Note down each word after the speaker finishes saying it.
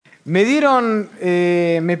Me pidieron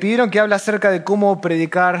que hable acerca de cómo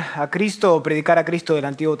predicar a Cristo o predicar a Cristo del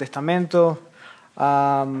Antiguo Testamento.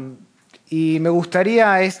 Y me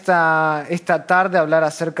gustaría esta tarde hablar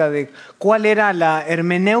acerca de cuál era la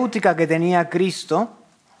hermenéutica que tenía Cristo.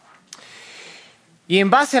 Y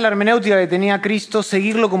en base a la hermenéutica que tenía Cristo,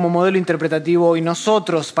 seguirlo como modelo interpretativo y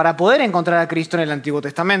nosotros para poder encontrar a Cristo en el Antiguo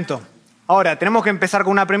Testamento. Ahora, tenemos que empezar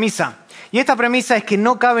con una premisa. Y esta premisa es que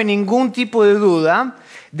no cabe ningún tipo de duda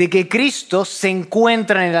de que Cristo se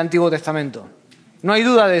encuentra en el Antiguo Testamento. No hay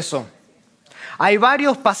duda de eso. Hay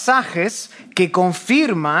varios pasajes que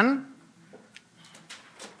confirman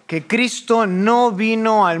que Cristo no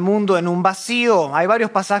vino al mundo en un vacío. Hay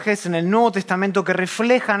varios pasajes en el Nuevo Testamento que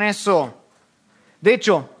reflejan eso. De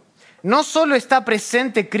hecho, no solo está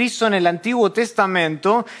presente Cristo en el Antiguo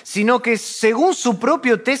Testamento, sino que según su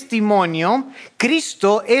propio testimonio,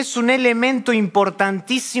 Cristo es un elemento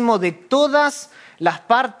importantísimo de todas las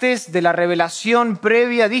partes de la revelación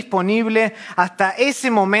previa disponible hasta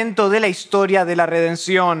ese momento de la historia de la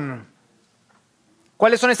redención.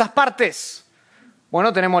 ¿Cuáles son esas partes?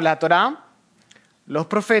 Bueno, tenemos la Torá, los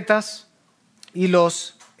profetas y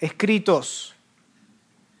los escritos.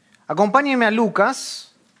 Acompáñenme a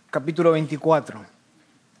Lucas, capítulo 24.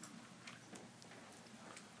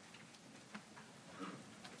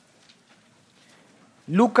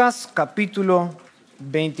 Lucas, capítulo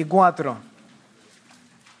 24.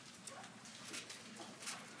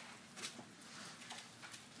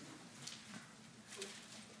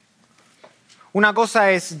 Una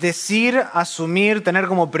cosa es decir, asumir, tener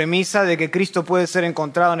como premisa de que Cristo puede ser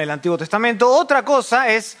encontrado en el Antiguo Testamento. Otra cosa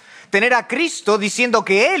es tener a Cristo diciendo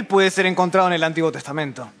que Él puede ser encontrado en el Antiguo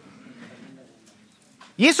Testamento.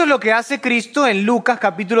 Y eso es lo que hace Cristo en Lucas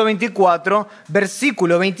capítulo 24,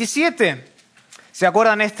 versículo 27. ¿Se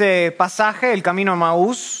acuerdan este pasaje, el camino a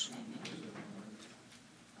Maús?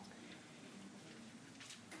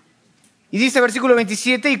 Y dice versículo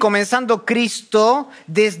 27, y comenzando Cristo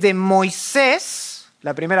desde Moisés,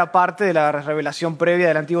 la primera parte de la revelación previa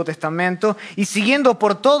del Antiguo Testamento, y siguiendo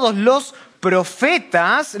por todos los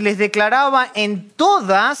profetas, les declaraba en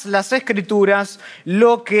todas las Escrituras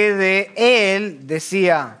lo que de él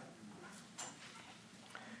decía.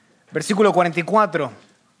 Versículo 44.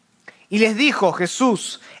 Y les dijo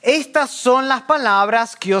Jesús, estas son las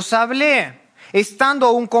palabras que os hablé, estando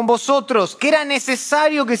aún con vosotros, que era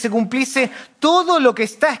necesario que se cumpliese todo lo que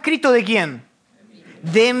está escrito ¿de quién?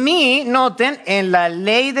 De mí, noten, en la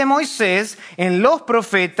ley de Moisés, en los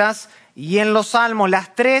profetas y en los salmos,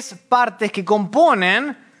 las tres partes que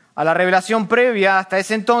componen a la revelación previa hasta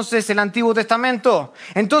ese entonces el Antiguo Testamento.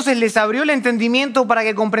 Entonces les abrió el entendimiento para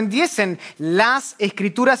que comprendiesen las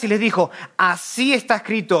Escrituras y les dijo, así está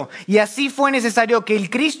escrito, y así fue necesario que el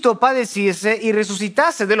Cristo padeciese y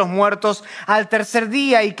resucitase de los muertos al tercer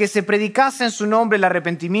día y que se predicase en su nombre el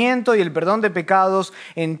arrepentimiento y el perdón de pecados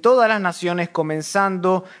en todas las naciones,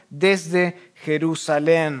 comenzando desde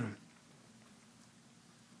Jerusalén.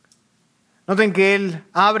 Noten que él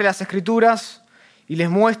abre las Escrituras y les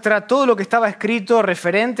muestra todo lo que estaba escrito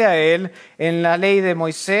referente a él en la ley de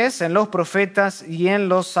Moisés, en los profetas y en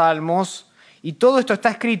los salmos. Y todo esto está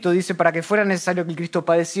escrito, dice, para que fuera necesario que el Cristo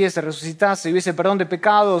padeciese, resucitase, y hubiese perdón de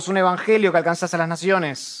pecados, un evangelio que alcanzase a las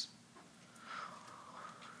naciones.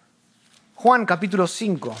 Juan capítulo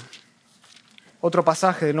 5, otro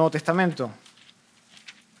pasaje del Nuevo Testamento.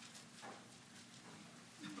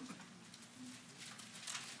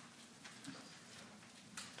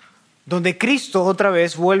 Donde Cristo otra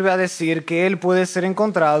vez vuelve a decir que Él puede ser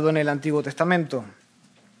encontrado en el Antiguo Testamento.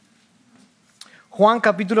 Juan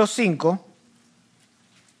capítulo 5,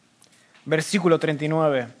 versículo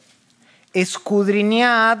 39.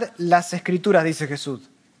 Escudriñad las Escrituras, dice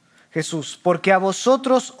Jesús, porque a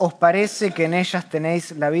vosotros os parece que en ellas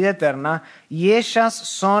tenéis la vida eterna, y ellas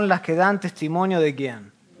son las que dan testimonio ¿de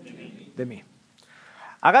quién? De mí.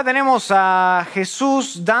 Acá tenemos a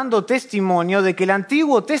Jesús dando testimonio de que el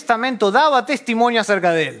Antiguo Testamento daba testimonio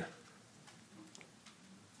acerca de él.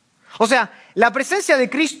 O sea, la presencia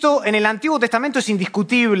de Cristo en el Antiguo Testamento es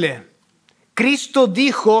indiscutible. Cristo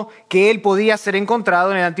dijo que él podía ser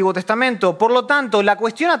encontrado en el Antiguo Testamento. Por lo tanto, la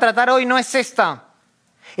cuestión a tratar hoy no es esta.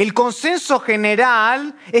 El consenso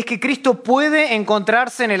general es que Cristo puede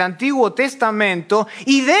encontrarse en el Antiguo Testamento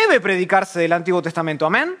y debe predicarse del Antiguo Testamento.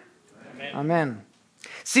 ¿Amén? Amén.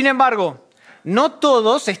 Sin embargo, no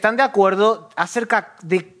todos están de acuerdo acerca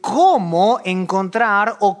de cómo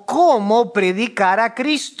encontrar o cómo predicar a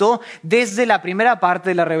Cristo desde la primera parte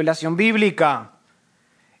de la revelación bíblica.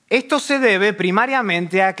 Esto se debe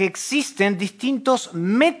primariamente a que existen distintos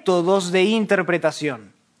métodos de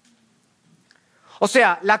interpretación. O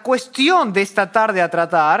sea, la cuestión de esta tarde a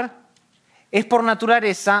tratar es por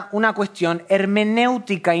naturaleza una cuestión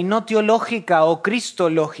hermenéutica y no teológica o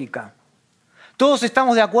cristológica. Todos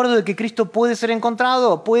estamos de acuerdo de que Cristo puede ser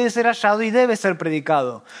encontrado, puede ser hallado y debe ser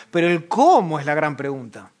predicado. Pero el cómo es la gran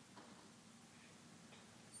pregunta.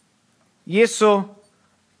 Y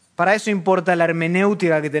para eso importa la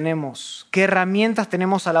hermenéutica que tenemos. ¿Qué herramientas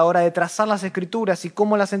tenemos a la hora de trazar las Escrituras y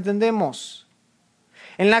cómo las entendemos?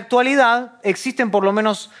 En la actualidad existen por lo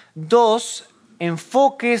menos dos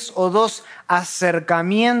enfoques o dos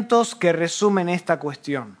acercamientos que resumen esta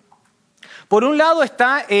cuestión. Por un lado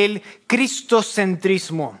está el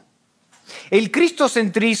cristocentrismo. El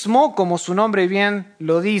cristocentrismo, como su nombre bien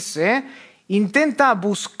lo dice, intenta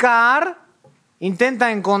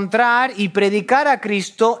encontrar y predicar a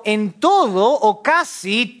Cristo en todo o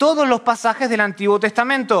casi todos los pasajes del Antiguo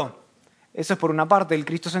Testamento. Eso es por una parte el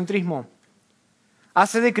cristocentrismo.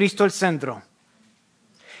 Hace de Cristo el centro.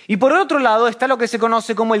 Y por otro lado está lo que se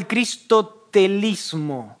conoce como el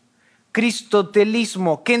cristotelismo.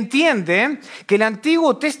 Cristotelismo, que entiende que el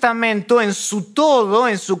Antiguo Testamento en su todo,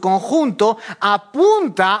 en su conjunto,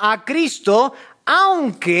 apunta a Cristo,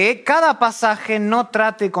 aunque cada pasaje no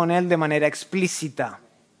trate con él de manera explícita.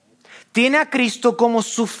 Tiene a Cristo como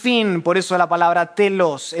su fin, por eso la palabra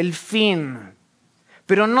telos, el fin.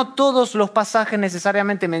 Pero no todos los pasajes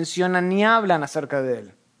necesariamente mencionan ni hablan acerca de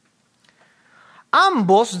él.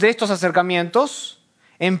 Ambos de estos acercamientos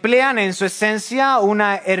emplean en su esencia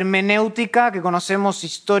una hermenéutica que conocemos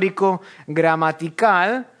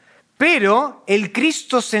histórico-gramatical, pero el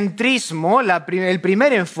cristocentrismo, el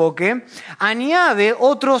primer enfoque, añade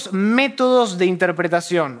otros métodos de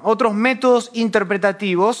interpretación, otros métodos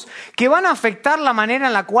interpretativos que van a afectar la manera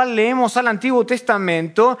en la cual leemos al Antiguo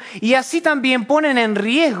Testamento y así también ponen en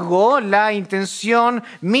riesgo la intención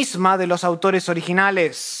misma de los autores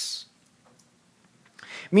originales.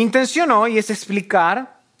 Mi intención hoy es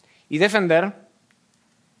explicar y defender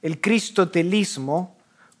el cristotelismo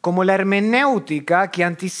como la hermenéutica que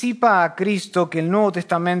anticipa a Cristo que el Nuevo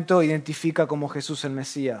Testamento identifica como Jesús el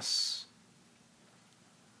Mesías.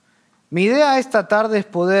 Mi idea esta tarde es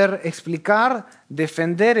poder explicar,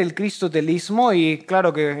 defender el cristotelismo y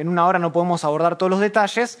claro que en una hora no podemos abordar todos los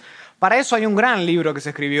detalles. Para eso hay un gran libro que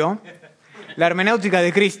se escribió, La hermenéutica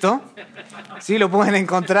de Cristo. ¿Sí? Lo pueden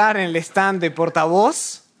encontrar en el stand de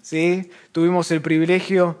Portavoz. ¿Sí? Tuve el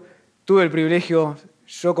privilegio,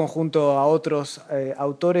 yo conjunto a otros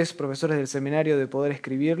autores, profesores del seminario, de poder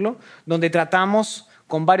escribirlo, donde tratamos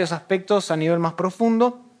con varios aspectos a nivel más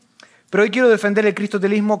profundo. Pero hoy quiero defender el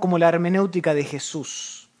cristotelismo como la hermenéutica de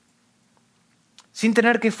Jesús, sin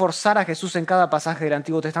tener que forzar a Jesús en cada pasaje del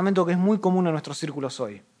Antiguo Testamento, que es muy común en nuestros círculos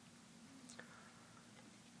hoy.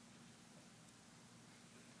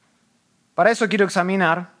 Para eso quiero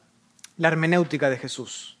examinar la hermenéutica de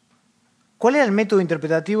Jesús. ¿Cuál era el método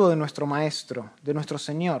interpretativo de nuestro Maestro, de nuestro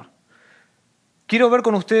Señor? Quiero ver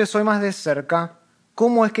con ustedes hoy más de cerca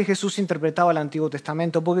cómo es que Jesús interpretaba el Antiguo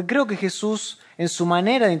Testamento, porque creo que Jesús, en su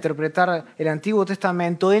manera de interpretar el Antiguo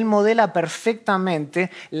Testamento, él modela perfectamente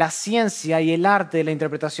la ciencia y el arte de la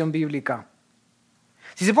interpretación bíblica.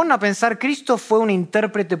 Si se ponen a pensar, Cristo fue un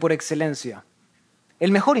intérprete por excelencia.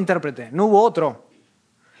 El mejor intérprete, no hubo otro.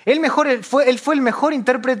 Él fue el mejor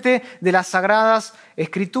intérprete de las Sagradas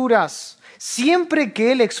Escrituras. Siempre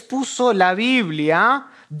que él expuso la Biblia,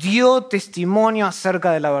 dio testimonio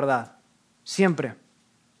acerca de la verdad. Siempre.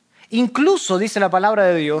 Incluso, dice la palabra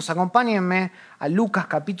de Dios, acompáñenme a Lucas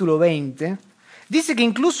capítulo 20, dice que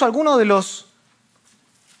incluso algunos de los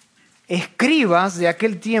escribas de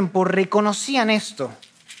aquel tiempo reconocían esto.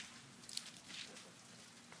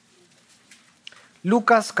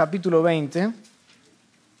 Lucas capítulo 20.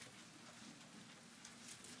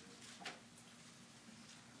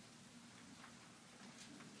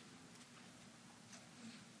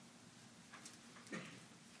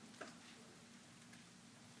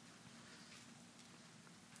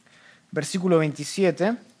 Versículo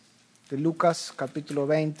 27 de Lucas capítulo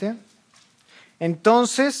 20.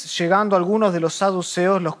 Entonces, llegando algunos de los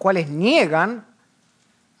saduceos, los cuales niegan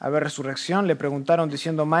haber resurrección, le preguntaron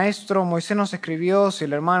diciendo: Maestro, Moisés nos escribió, si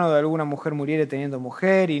el hermano de alguna mujer muriere teniendo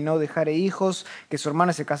mujer y no dejare hijos, que su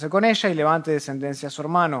hermana se case con ella y levante descendencia a su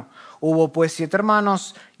hermano. Hubo pues 7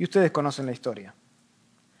 hermanos y ustedes conocen la historia.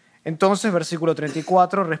 Entonces, versículo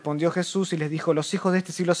 34, respondió Jesús y les dijo: los hijos de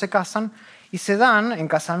este siglo se casan y se dan en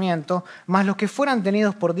casamiento, mas los que fueran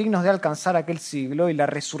tenidos por dignos de alcanzar aquel siglo y la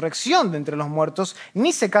resurrección de entre los muertos,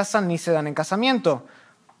 ni se casan ni se dan en casamiento,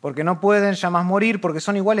 porque no pueden ya más morir, porque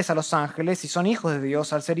son iguales a los ángeles y son hijos de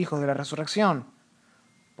Dios al ser hijos de la resurrección.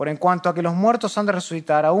 Por en cuanto a que los muertos han de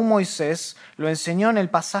resucitar, aún Moisés lo enseñó en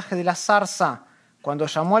el pasaje de la zarza, cuando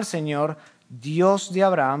llamó al Señor Dios de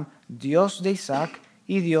Abraham, Dios de Isaac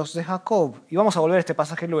y Dios de Jacob. Y vamos a volver a este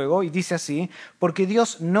pasaje luego, y dice así: porque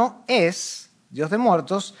Dios no es Dios de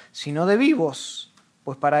muertos, sino de vivos,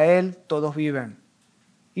 pues para Él todos viven.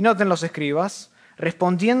 Y noten los escribas,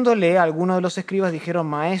 respondiéndole a algunos de los escribas dijeron: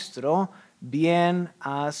 Maestro, bien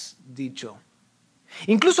has dicho.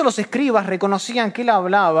 Incluso los escribas reconocían que él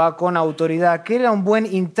hablaba con autoridad, que era un buen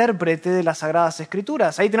intérprete de las Sagradas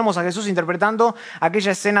Escrituras. Ahí tenemos a Jesús interpretando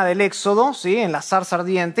aquella escena del Éxodo, ¿sí?, en la zarza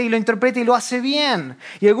ardiente, y lo interpreta y lo hace bien.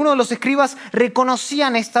 Y algunos de los escribas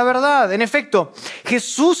reconocían esta verdad. En efecto,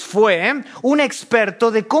 Jesús fue un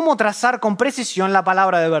experto de cómo trazar con precisión la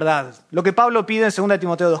palabra de verdad, lo que Pablo pide en 2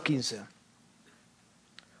 Timoteo 2:15.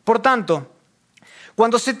 Por tanto,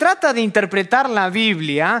 cuando se trata de interpretar la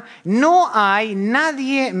Biblia, no hay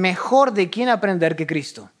nadie mejor de quien aprender que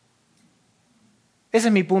Cristo. Ese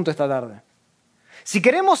es mi punto esta tarde. Si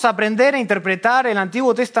queremos aprender a interpretar el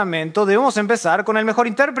Antiguo Testamento, debemos empezar con el mejor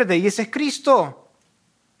intérprete, y ese es Cristo.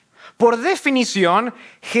 Por definición,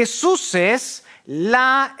 Jesús es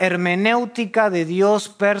la hermenéutica de Dios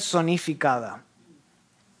personificada.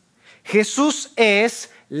 Jesús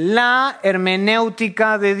es la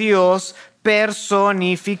hermenéutica de Dios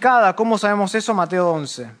personificada. ¿Cómo sabemos eso? Mateo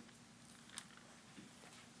 11.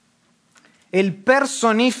 Él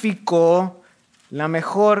personificó la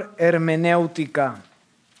mejor hermenéutica.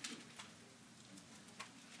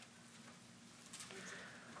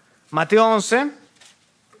 Mateo 11.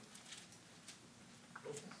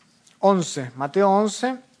 Mateo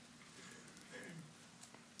 11.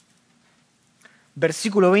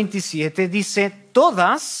 Versículo 27 dice: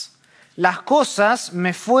 todas las cosas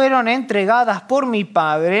me fueron entregadas por mi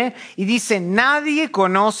Padre, y dice: nadie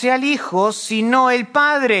conoce al Hijo sino el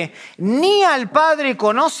Padre, ni al Padre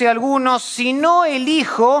conoce a alguno sino el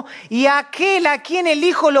Hijo, y aquel a quien el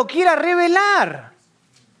Hijo lo quiera revelar.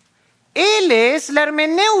 Él es la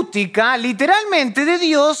hermenéutica, literalmente, de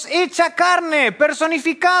Dios hecha carne,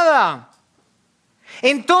 personificada.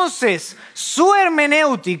 Entonces, su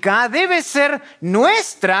hermenéutica debe ser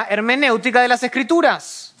nuestra hermenéutica de las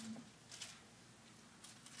Escrituras.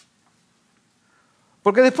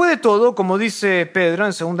 Porque después de todo, como dice Pedro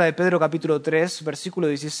en 2 de Pedro capítulo 3, versículo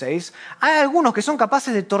 16, hay algunos que son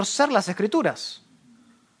capaces de torcer las Escrituras.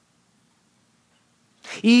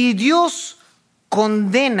 Y Dios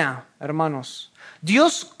condena, hermanos,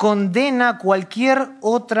 Dios condena cualquier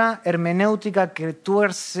otra hermenéutica que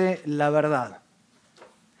tuerce la verdad.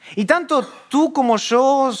 Y tanto tú como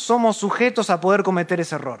yo somos sujetos a poder cometer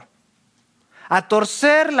ese error, a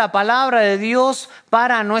torcer la palabra de Dios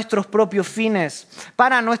para nuestros propios fines,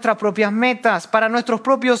 para nuestras propias metas, para nuestros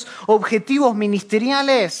propios objetivos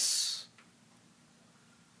ministeriales.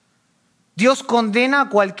 Dios condena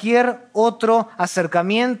cualquier otro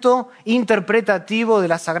acercamiento interpretativo de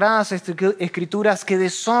las Sagradas Escrituras que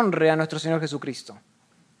deshonre a nuestro Señor Jesucristo.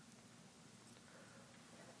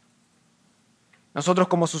 Nosotros,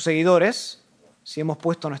 como sus seguidores, si hemos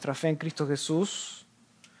puesto nuestra fe en Cristo Jesús,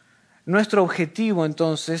 nuestro objetivo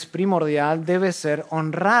entonces primordial debe ser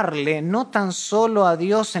honrarle no tan solo a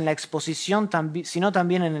Dios en la exposición, sino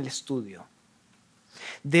también en el estudio.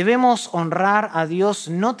 Debemos honrar a Dios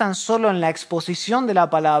no tan solo en la exposición de la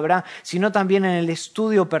palabra, sino también en el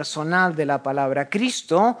estudio personal de la palabra.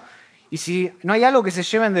 Cristo, y si no hay algo que se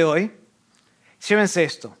lleven de hoy, llévense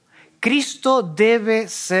esto: Cristo debe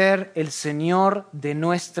ser el Señor de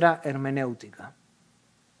nuestra hermenéutica.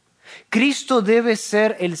 Cristo debe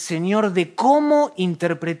ser el Señor de cómo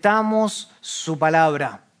interpretamos su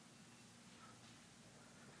palabra.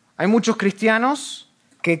 Hay muchos cristianos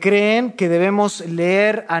que creen que debemos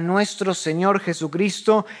leer a nuestro Señor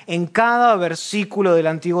Jesucristo en cada versículo del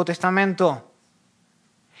Antiguo Testamento.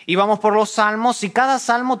 Y vamos por los salmos, y cada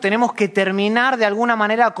salmo tenemos que terminar de alguna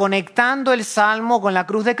manera conectando el salmo con la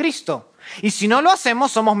cruz de Cristo. Y si no lo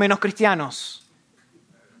hacemos, somos menos cristianos.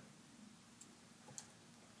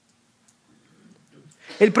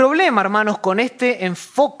 El problema, hermanos, con este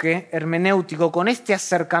enfoque hermenéutico, con este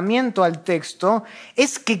acercamiento al texto,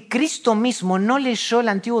 es que Cristo mismo no leyó el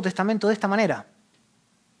Antiguo Testamento de esta manera.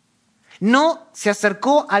 No se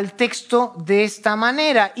acercó al texto de esta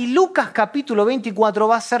manera. Y Lucas capítulo 24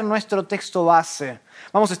 va a ser nuestro texto base.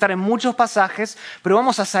 Vamos a estar en muchos pasajes, pero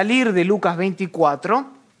vamos a salir de Lucas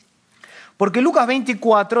 24, porque Lucas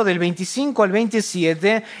 24, del 25 al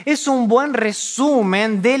 27, es un buen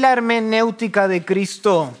resumen de la hermenéutica de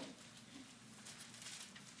Cristo.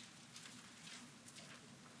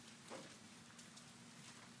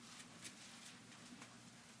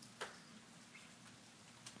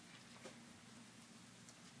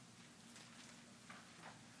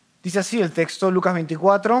 Dice así el texto, Lucas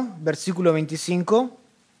 24, versículo 25.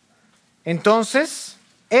 Entonces,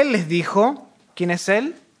 Él les dijo, ¿quién es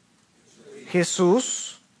Él?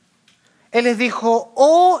 Jesús. Él les dijo,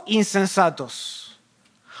 oh insensatos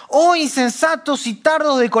y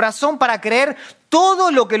tardos de corazón para creer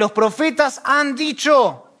todo lo que los profetas han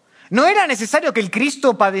dicho. ¿No era necesario que el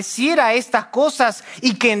Cristo padeciera estas cosas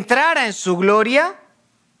y que entrara en su gloria?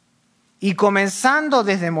 Y comenzando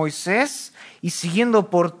desde Moisés y siguiendo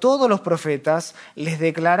por todos los profetas, les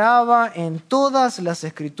declaraba en todas las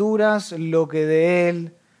Escrituras lo que de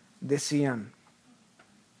él decían.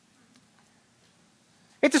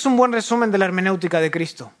 Este es un buen resumen de la hermenéutica de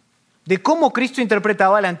Cristo, de cómo Cristo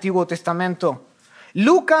interpretaba el Antiguo Testamento.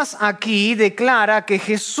 Lucas aquí declara que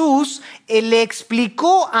Jesús le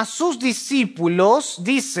explicó a sus discípulos,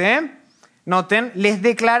 dice, noten, les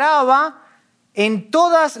declaraba en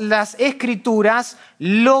todas las Escrituras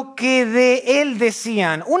lo que de él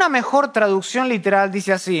decían. Una mejor traducción literal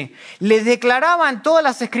dice así, les declaraba en todas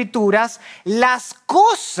las Escrituras las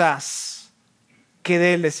cosas que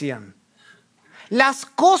de él decían. Las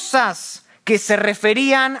cosas que se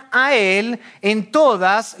referían a él en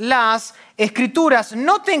todas las Escrituras.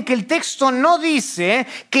 Noten que el texto no dice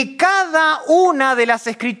que cada una de las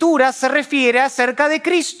Escrituras se refiere acerca de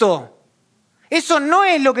Cristo. Eso no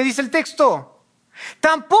es lo que dice el texto.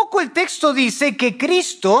 Tampoco el texto dice que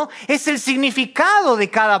Cristo es el significado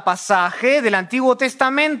de cada pasaje del Antiguo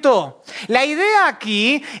Testamento. La idea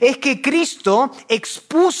aquí es que Cristo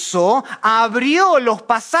expuso, abrió los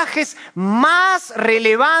pasajes más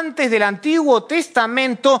relevantes del Antiguo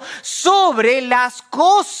Testamento sobre las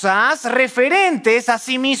cosas referentes a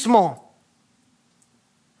sí mismo.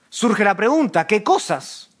 Surge la pregunta, ¿qué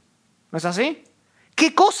cosas? ¿No es así?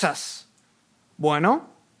 ¿Qué cosas?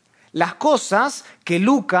 Bueno, las cosas que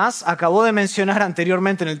Lucas acabó de mencionar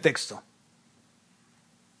anteriormente en el texto.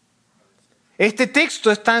 Este texto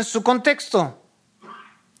está en su contexto.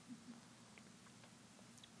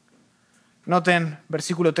 Noten,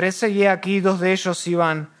 versículo 13, y aquí dos de ellos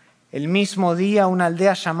iban el mismo día a una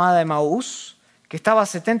aldea llamada Emaús, que estaba a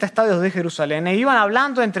 70 estadios de Jerusalén, e iban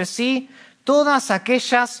hablando entre sí todas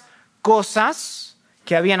aquellas cosas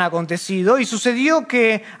que habían acontecido, y sucedió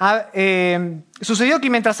que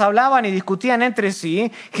mientras hablaban y discutían entre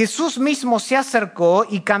sí, Jesús mismo se acercó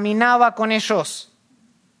y caminaba con ellos.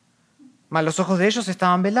 Mas los ojos de ellos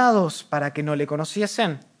estaban velados para que no le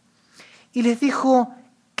conociesen. Y les dijo,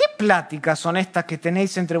 ¿qué pláticas son estas que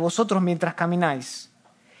tenéis entre vosotros mientras camináis?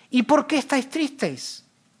 ¿Y por qué estáis tristes?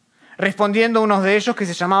 Respondiendo uno de ellos, que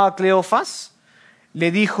se llamaba Cleofas,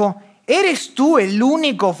 le dijo, ¿eres tú el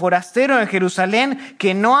único forastero en Jerusalén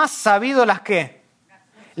que no has sabido las qué?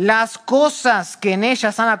 Las cosas que en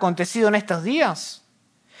ellas han acontecido en estos días.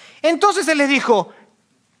 Entonces él les dijo,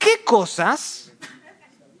 ¿qué cosas?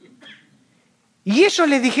 Y ellos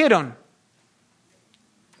les dijeron,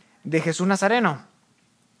 de Jesús Nazareno,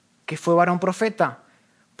 que fue varón profeta,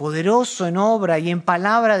 poderoso en obra y en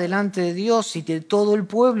palabra delante de Dios y de todo el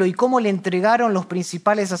pueblo, y cómo le entregaron los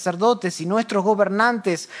principales sacerdotes y nuestros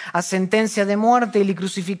gobernantes a sentencia de muerte y le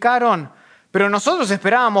crucificaron. Pero nosotros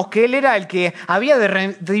esperábamos que Él era el que había de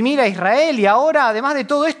redimir a Israel, y ahora, además de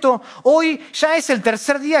todo esto, hoy ya es el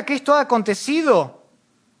tercer día que esto ha acontecido.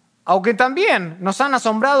 Aunque también nos han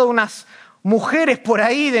asombrado unas mujeres por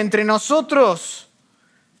ahí de entre nosotros,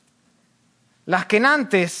 las que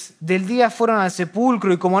antes del día fueron al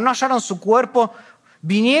sepulcro y como no hallaron su cuerpo,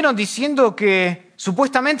 vinieron diciendo que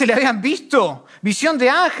supuestamente le habían visto, visión de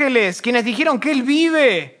ángeles, quienes dijeron que Él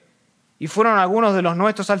vive. Y fueron algunos de los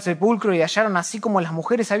nuestros al sepulcro y hallaron así como las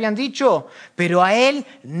mujeres habían dicho, pero a Él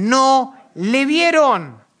no le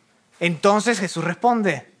vieron. Entonces Jesús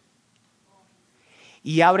responde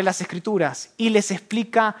y abre las Escrituras y les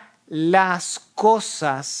explica las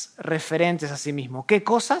cosas referentes a sí mismo. ¿Qué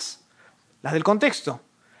cosas? Las del contexto.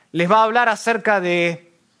 Les va a hablar acerca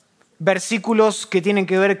de versículos que tienen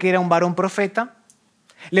que ver que era un varón profeta.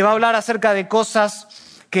 Les va a hablar acerca de cosas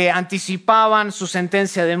que anticipaban su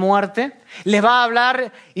sentencia de muerte. Les va a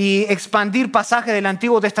hablar y expandir pasajes del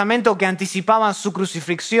Antiguo Testamento que anticipaban su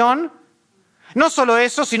crucifixión. No solo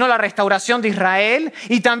eso, sino la restauración de Israel.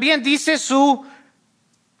 Y también dice su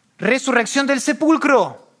resurrección del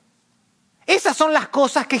sepulcro. Esas son las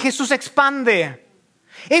cosas que Jesús expande.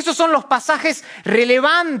 Esos son los pasajes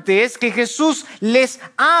relevantes que Jesús les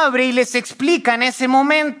abre y les explica en ese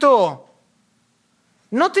momento.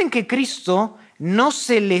 Noten que Cristo no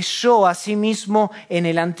se leyó a sí mismo en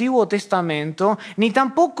el Antiguo Testamento, ni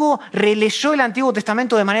tampoco releyó el Antiguo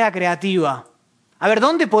Testamento de manera creativa. A ver,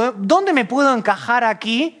 ¿dónde me puedo encajar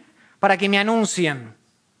aquí para que me anuncien?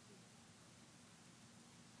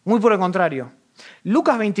 Muy por el contrario.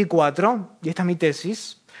 Lucas 24, y esta es mi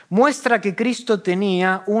tesis, muestra que Cristo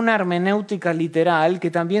tenía una hermenéutica literal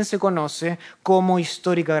que también se conoce como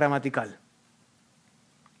histórica gramatical.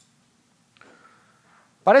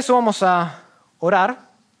 Para eso vamos a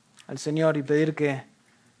orar al Señor y pedir que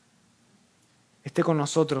esté con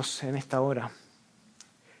nosotros en esta hora.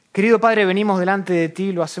 Querido Padre, venimos delante de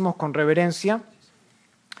ti, lo hacemos con reverencia,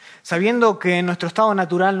 sabiendo que en nuestro estado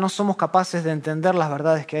natural no somos capaces de entender las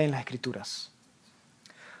verdades que hay en las Escrituras.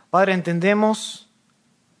 Padre, entendemos,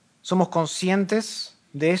 somos conscientes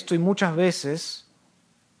de esto y muchas veces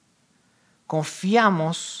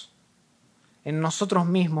confiamos en nosotros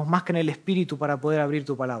mismos más que en el Espíritu para poder abrir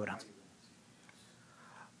tu palabra.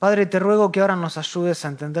 Padre, te ruego que ahora nos ayudes a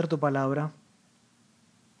entender tu palabra,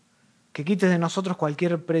 que quites de nosotros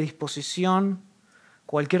cualquier predisposición,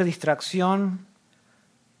 cualquier distracción,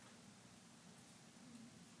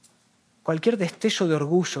 cualquier destello de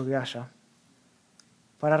orgullo que haya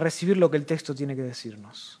para recibir lo que el texto tiene que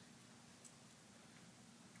decirnos.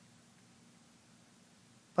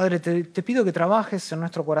 Padre, te pido que trabajes en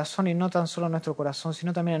nuestro corazón y no tan solo en nuestro corazón,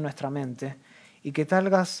 sino también en nuestra mente y que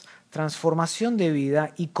traigas transformación de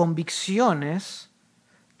vida y convicciones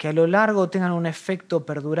que a lo largo tengan un efecto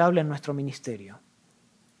perdurable en nuestro ministerio.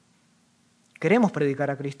 Queremos predicar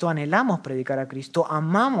a Cristo, anhelamos predicar a Cristo,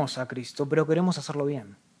 amamos a Cristo, pero queremos hacerlo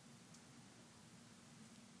bien.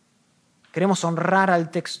 Queremos honrar al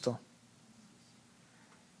texto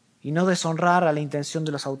y no deshonrar a la intención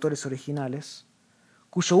de los autores originales,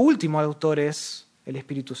 cuyo último autor es el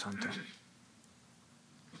Espíritu Santo.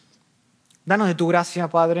 Danos de tu gracia,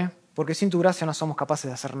 Padre, porque sin tu gracia no somos capaces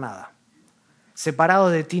de hacer nada.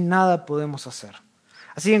 Separados de ti nada podemos hacer.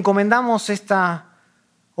 Así que encomendamos esta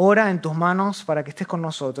hora en tus manos para que estés con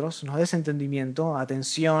nosotros, nos des entendimiento,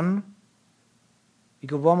 atención y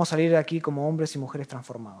que podamos salir de aquí como hombres y mujeres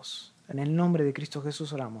transformados. En el nombre de Cristo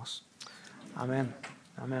Jesús oramos. Amén.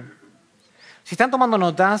 Amén. Si están tomando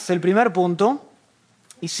notas, el primer punto,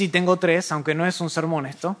 y sí tengo 3, aunque no es un sermón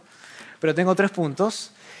esto, pero tengo 3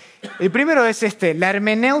 puntos. El primero es la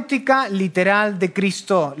hermenéutica literal de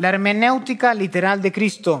Cristo. La hermenéutica literal de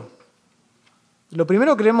Cristo. Lo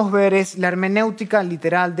primero que queremos ver es la hermenéutica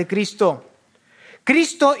literal de Cristo.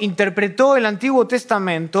 Cristo interpretó el Antiguo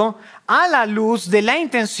Testamento a la luz de la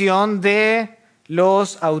intención de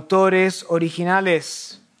los autores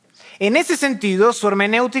originales. En ese sentido, su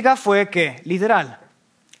hermenéutica fue ¿qué? Literal.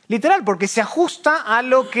 Literal, porque se ajusta a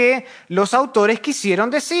lo que los autores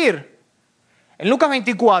quisieron decir. En Lucas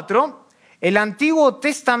 24, el Antiguo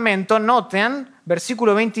Testamento, noten,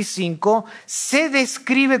 versículo 25, se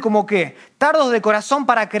describe como ¿qué? Tardos de corazón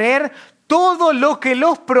para creer todo lo que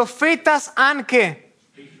los profetas han ¿qué?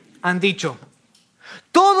 Han dicho.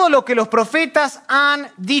 Todo lo que los profetas han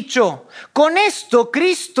dicho. Con esto,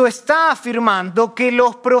 Cristo está afirmando que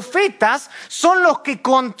los profetas son los que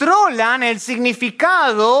controlan el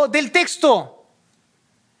significado del texto.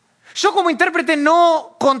 Yo como intérprete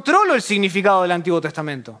no controlo el significado del Antiguo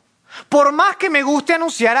Testamento, por más que me guste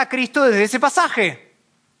anunciar a Cristo desde ese pasaje.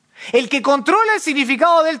 El que controla el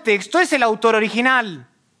significado del texto es el autor original.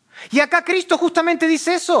 Y acá Cristo justamente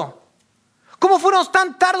dice eso. ¿Cómo fueron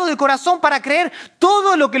tan tardos de corazón para creer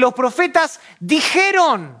todo lo que los profetas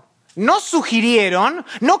dijeron? No sugirieron,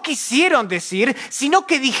 no quisieron decir, sino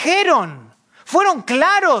que dijeron. Fueron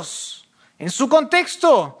claros en su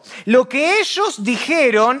contexto. Lo que ellos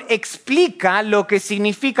dijeron explica lo que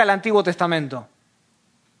significa el Antiguo Testamento.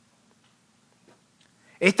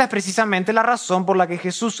 Esta es precisamente la razón por la que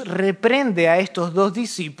Jesús reprende a estos 2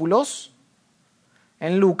 discípulos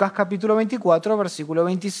en Lucas capítulo 24, versículo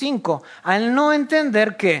 25, al no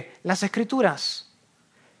entender ¿qué? Las Escrituras.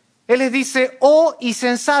 Él les dice, oh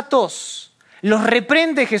insensatos, los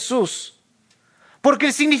reprende Jesús, porque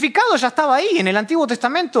el significado ya estaba ahí en el Antiguo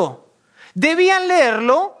Testamento. Debían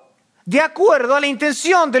leerlo de acuerdo a la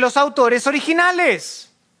intención de los autores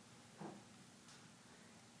originales.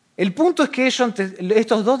 El punto es que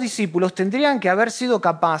estos 2 discípulos tendrían que haber sido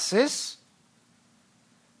capaces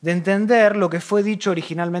de entender lo que fue dicho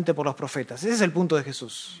originalmente por los profetas. Ese es el punto de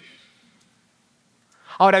Jesús.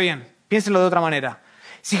 Ahora bien, piénsenlo de otra manera.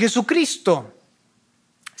 Si Jesucristo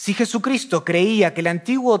creía que el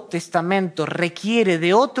Antiguo Testamento requiere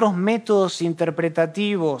de otros métodos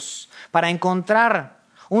interpretativos para encontrar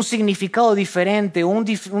un significado diferente, un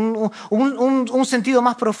sentido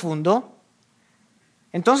más profundo,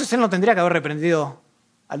 entonces él no tendría que haber reprendido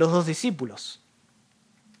a los 2 discípulos.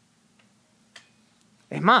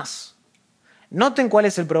 Es más, noten cuál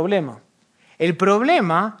es el problema. El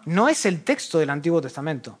problema no es el texto del Antiguo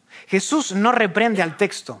Testamento. Jesús no reprende al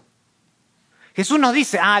texto. Jesús nos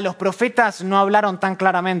dice, los profetas no hablaron tan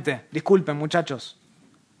claramente. Disculpen, muchachos.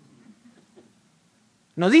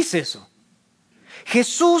 No dice eso.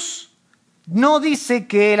 Jesús no dice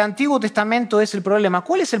que el Antiguo Testamento es el problema.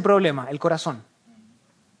 ¿Cuál es el problema? El corazón.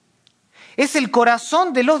 Es el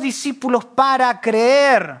corazón de los discípulos para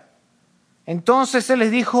creer. Entonces Él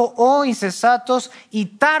les dijo, oh insensatos y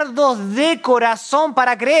tardos de corazón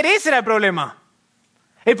para creer. Ese era el problema.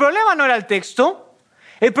 El problema no era el texto.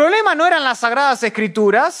 El problema no eran las Sagradas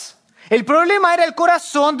Escrituras. El problema era el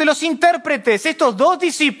corazón de los intérpretes. Estos dos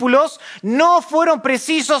discípulos no fueron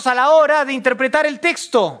precisos a la hora de interpretar el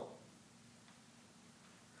texto.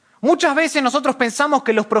 Muchas veces nosotros pensamos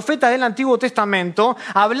que los profetas del Antiguo Testamento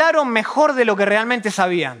hablaron mejor de lo que realmente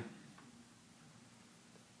sabían.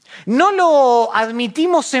 No lo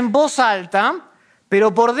admitimos en voz alta,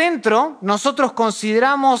 pero por dentro nosotros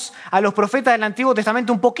consideramos a los profetas del Antiguo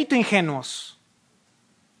Testamento un poquito ingenuos.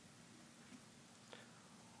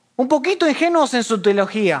 Un poquito ingenuos en su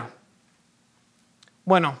teología.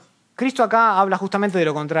 Bueno, Cristo acá habla justamente de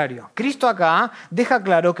lo contrario. Cristo acá deja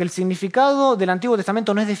claro que el significado del Antiguo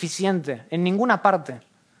Testamento no es deficiente en ninguna parte.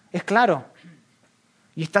 Es claro.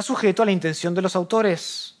 Y está sujeto a la intención de los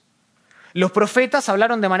autores. Los profetas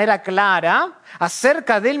hablaron de manera clara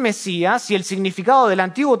acerca del Mesías y el significado del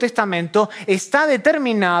Antiguo Testamento está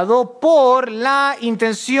determinado por la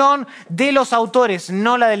intención de los autores,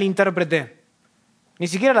 no la del intérprete. Ni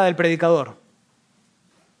siquiera la del predicador.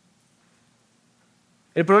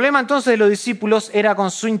 El problema entonces de los discípulos era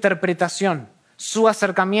con su interpretación, su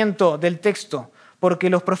acercamiento del texto, porque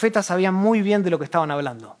los profetas sabían muy bien de lo que estaban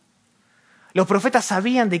hablando. Los profetas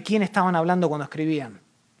sabían de quién estaban hablando cuando escribían.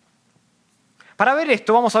 Para ver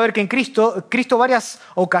esto, vamos a ver que en Cristo varias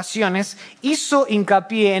ocasiones hizo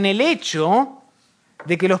hincapié en el hecho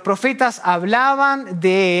de que los profetas hablaban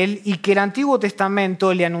de Él y que el Antiguo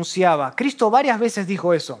Testamento le anunciaba. Cristo varias veces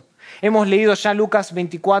dijo eso. Hemos leído ya Lucas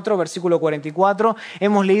 24, versículo 44.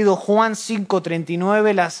 Hemos leído Juan 5,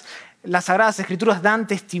 39. Las Sagradas Escrituras dan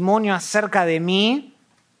testimonio acerca de mí.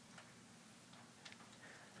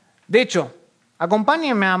 De hecho,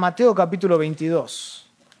 acompáñenme a Mateo capítulo 22.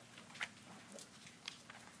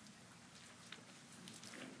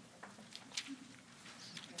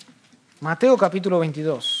 Mateo capítulo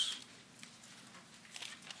 22.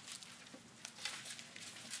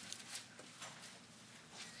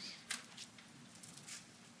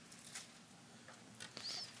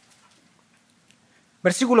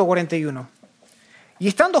 Versículo 41. Y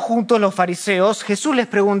estando juntos los fariseos, Jesús les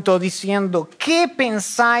preguntó diciendo, ¿qué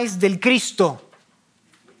pensáis del Cristo?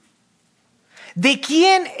 ¿De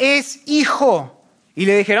quién es hijo? Y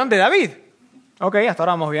le dijeron, de David. Ok, hasta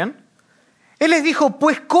ahora vamos bien. Él les dijo,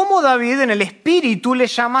 pues ¿cómo David en el Espíritu le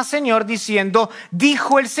llama Señor diciendo,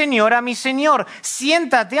 dijo el Señor a mi Señor,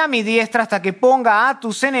 siéntate a mi diestra hasta que ponga a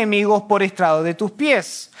tus enemigos por estrado de tus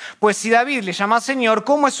pies? Pues si David le llama Señor,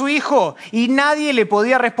 ¿cómo es su hijo? Y nadie le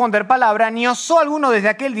podía responder palabra, ni osó alguno desde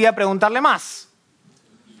aquel día preguntarle más.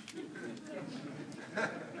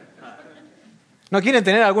 ¿No quieren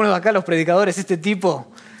tener algunos de acá los predicadores este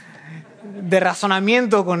tipo de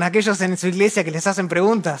razonamiento con aquellos en su iglesia que les hacen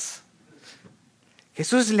preguntas?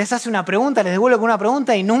 Jesús les hace una pregunta, les devuelve con una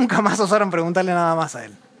pregunta y nunca más osaron preguntarle nada más a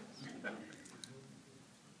Él.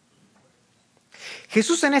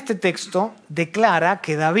 Jesús en este texto declara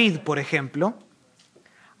que David, por ejemplo,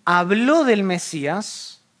 habló del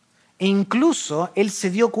Mesías e incluso Él se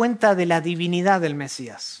dio cuenta de la divinidad del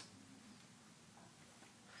Mesías.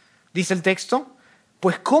 Dice el texto,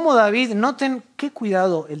 pues como David, noten qué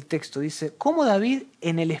cuidado el texto, dice, como David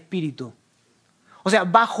en el Espíritu. O sea,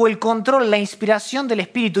 bajo el control, la inspiración del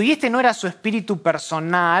Espíritu. Y este no era su espíritu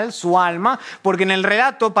personal, su alma, porque en el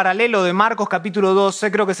relato paralelo de Marcos capítulo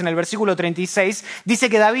 12, creo que es en el versículo 36, dice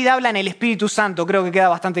que David habla en el Espíritu Santo, creo que queda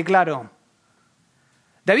bastante claro.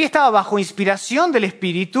 David estaba bajo inspiración del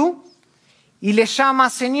Espíritu y le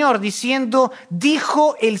llama Señor diciendo,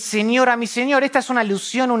 dijo el Señor a mi Señor. Esta es una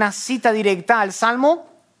alusión, una cita directa al Salmo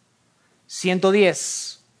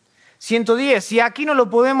 110. 110, y aquí no lo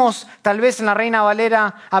podemos tal vez en la Reina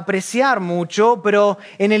Valera apreciar mucho, pero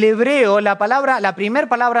en el hebreo la primera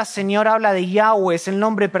palabra Señor habla de Yahweh, es el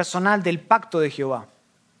nombre personal del pacto de Jehová.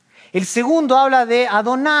 El segundo habla de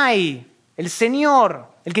Adonai, el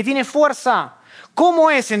Señor, el que tiene fuerza. ¿Cómo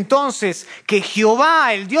es entonces que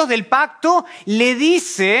Jehová, el Dios del pacto, le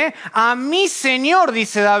dice a mi Señor,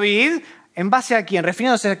 dice David, en base a quién,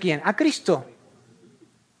 refiriéndose a quién? A Cristo.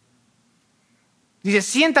 Dice,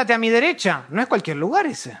 siéntate a mi derecha. No es cualquier lugar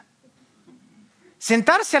ese.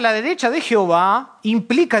 Sentarse a la derecha de Jehová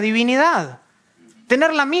implica divinidad.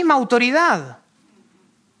 Tener la misma autoridad.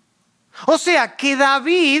 O sea que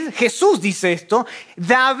David, Jesús dice esto,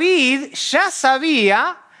 David ya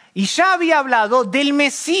sabía y ya había hablado del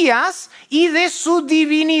Mesías y de su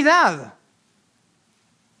divinidad.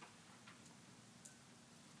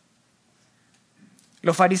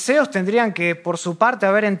 Los fariseos tendrían que, por su parte,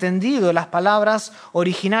 haber entendido las palabras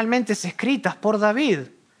originalmente escritas por David,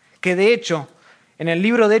 que de hecho, en el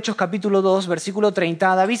libro de Hechos capítulo 2, versículo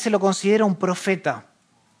 30, a David se lo considera un profeta.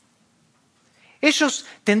 Ellos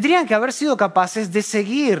tendrían que haber sido capaces de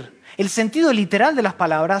seguir el sentido literal de las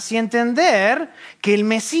palabras y entender que el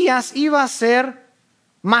Mesías iba a ser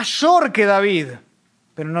mayor que David,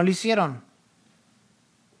 pero no lo hicieron.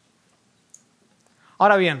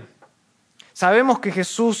 Ahora bien, sabemos que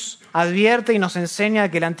Jesús advierte y nos enseña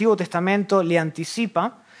que el Antiguo Testamento le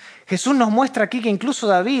anticipa. Jesús nos muestra aquí que incluso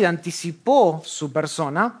David anticipó su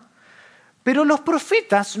persona, pero los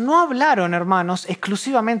profetas no hablaron, hermanos,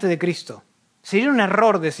 exclusivamente de Cristo. Sería un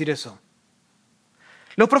error decir eso.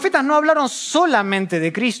 Los profetas no hablaron solamente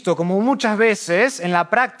de Cristo, como muchas veces en la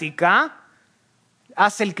práctica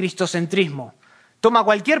hace el cristocentrismo. Toma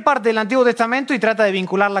cualquier parte del Antiguo Testamento y trata de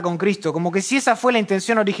vincularla con Cristo, como que si esa fue la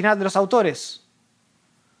intención original de los autores.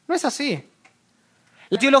 No es así.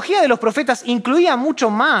 La teología de los profetas incluía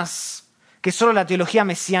mucho más que solo la teología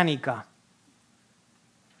mesiánica.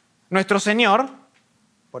 Nuestro Señor,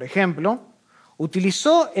 por ejemplo,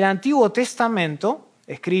 utilizó el Antiguo Testamento,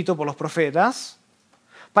 escrito por los profetas,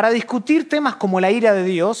 para discutir temas como la ira de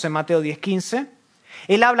Dios, en Mateo 10:15.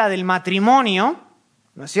 Él habla del matrimonio,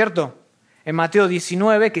 ¿no es cierto?, en Mateo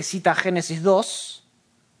 19, que cita Génesis 2.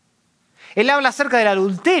 Él habla acerca del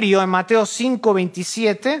adulterio en Mateo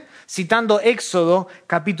 5:27, citando Éxodo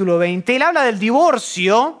capítulo 20. Él habla del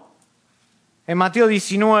divorcio en Mateo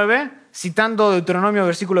 19, citando Deuteronomio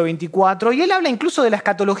versículo 24. Y él habla incluso de la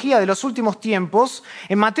escatología de los últimos tiempos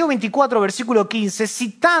en Mateo 24, versículo 15,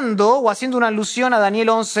 citando o haciendo una alusión a Daniel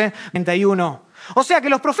 11, 21. O sea que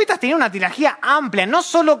los profetas tenían una teología amplia. No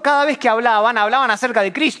solo cada vez que hablaban acerca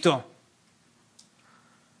de Cristo.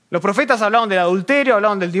 Los profetas hablaban del adulterio,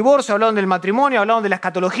 hablaban del divorcio, hablaban del matrimonio, hablaban de la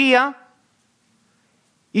escatología.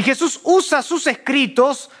 Y Jesús usa sus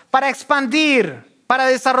escritos para expandir, para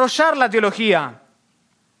desarrollar la teología.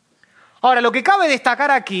 Ahora, lo que cabe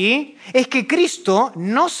destacar aquí es que Cristo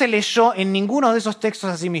no se leyó en ninguno de esos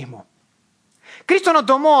textos a sí mismo. Cristo no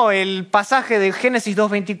tomó el pasaje de Génesis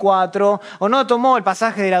 2:24 o no tomó el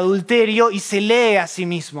pasaje del adulterio y se lee a sí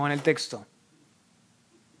mismo en el texto.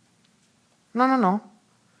 No.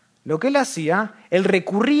 Lo que él hacía, él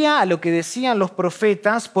recurría a lo que decían los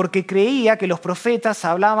profetas porque creía que los profetas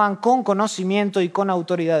hablaban con conocimiento y con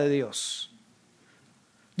autoridad de Dios.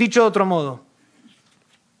 Dicho de otro modo,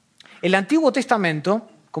 el Antiguo Testamento,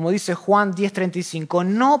 como dice Juan 10:35,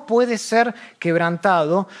 no puede ser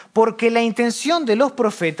quebrantado porque la intención de los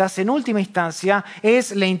profetas, en última instancia,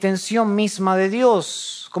 es la intención misma de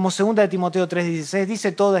Dios. Como 2 de Timoteo 3:16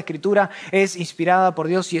 dice, toda escritura es inspirada por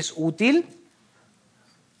Dios y es útil.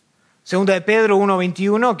 2 de Pedro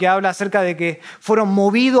 1:21, que habla acerca de que fueron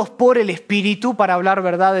movidos por el Espíritu para hablar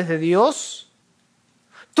verdades de Dios.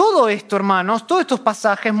 Todo esto, hermanos, todos estos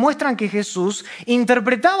pasajes muestran que Jesús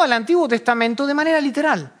interpretaba el Antiguo Testamento de manera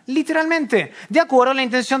literal, literalmente, de acuerdo a la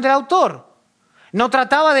intención del autor. No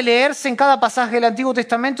trataba de leerse en cada pasaje del Antiguo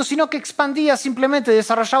Testamento, sino que expandía, simplemente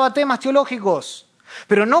desarrollaba temas teológicos.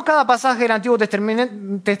 Pero no cada pasaje del Antiguo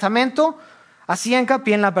Testamento hacía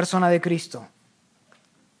hincapié en la persona de Cristo.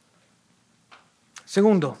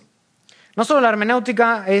 Segundo, no solo la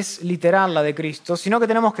hermenéutica es literal la de Cristo, sino que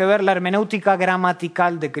tenemos que ver la hermenéutica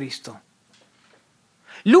gramatical de Cristo.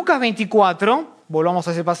 Lucas 24, volvamos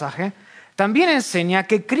a ese pasaje, también enseña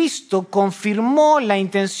que Cristo confirmó la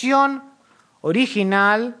intención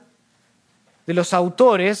original de los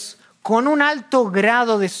autores con un alto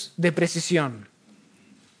grado de precisión.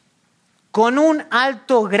 Con un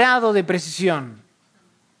alto grado de precisión.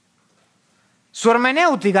 Su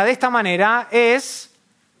hermenéutica de esta manera es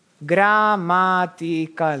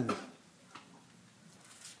gramatical.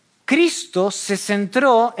 Cristo se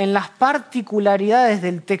centró en las particularidades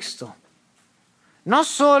del texto. No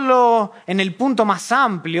solo en el punto más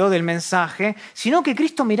amplio del mensaje, sino que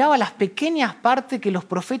Cristo miraba las pequeñas partes que los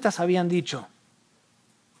profetas habían dicho.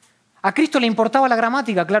 ¿A Cristo le importaba la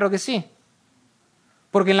gramática? Claro que sí.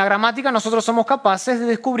 Porque en la gramática nosotros somos capaces de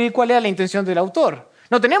descubrir cuál era la intención del autor.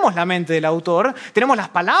 No tenemos la mente del autor, tenemos las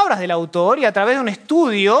palabras del autor y a través de un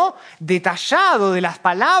estudio detallado de las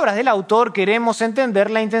palabras del autor queremos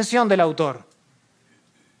entender la intención del autor.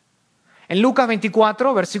 En Lucas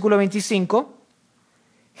 24, versículo 25,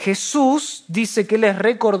 Jesús dice que les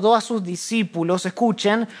recordó a sus discípulos,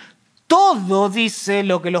 escuchen, todo dice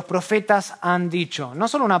lo que los profetas han dicho. No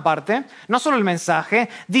solo una parte, no solo el mensaje,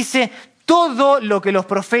 dice todo lo que los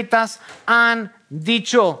profetas han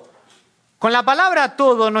dicho. Con la palabra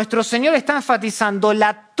todo, nuestro Señor está enfatizando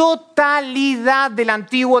la totalidad del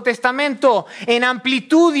Antiguo Testamento, en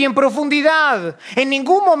amplitud y en profundidad. En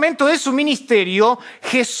ningún momento de su ministerio,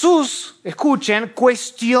 Jesús, escuchen,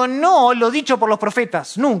 cuestionó lo dicho por los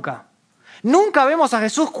profetas. Nunca. Nunca vemos a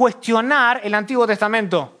Jesús cuestionar el Antiguo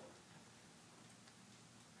Testamento.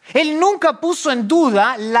 Él nunca puso en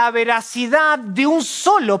duda la veracidad de un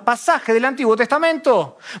solo pasaje del Antiguo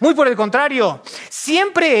Testamento. Muy por el contrario,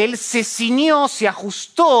 siempre Él se ciñó, se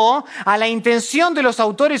ajustó a la intención de los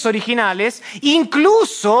autores originales,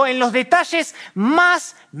 incluso en los detalles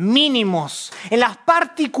más mínimos, en las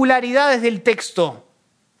particularidades del texto.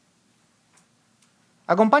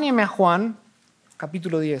 Acompáñenme a Juan,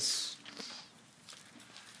 capítulo 10.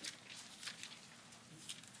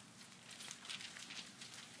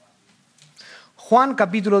 Juan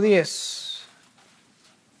capítulo 10.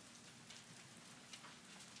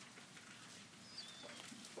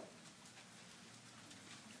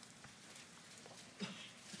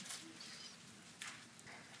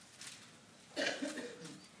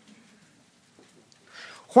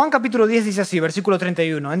 Juan capítulo 10 dice así, versículo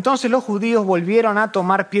 31. Entonces los judíos volvieron a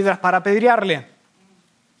tomar piedras para apedrearle.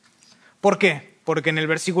 ¿Por qué? Porque en el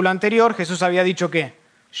versículo anterior Jesús había dicho que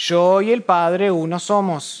yo y el Padre uno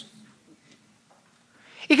somos.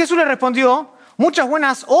 Y Jesús le respondió, muchas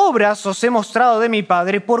buenas obras os he mostrado de mi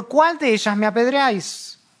Padre, ¿por cuál de ellas me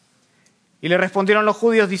apedreáis? Y le respondieron los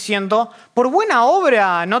judíos diciendo, por buena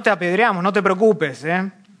obra no te apedreamos, no te preocupes,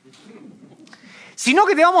 sino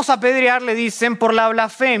que te vamos a apedrear, le dicen, por la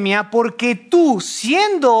blasfemia, porque tú,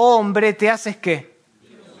 siendo hombre, te haces ¿qué?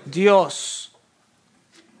 Dios.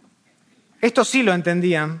 Esto sí lo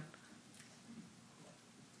entendían.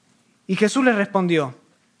 Y Jesús les respondió,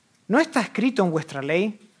 ¿no está escrito en vuestra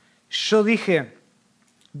ley? Yo dije,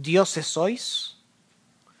 ¿dioses sois?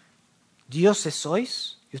 ¿Dioses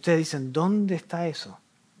sois? Y ustedes dicen, ¿dónde está eso?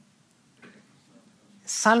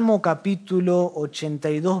 Salmo capítulo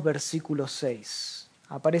 82, versículo 6.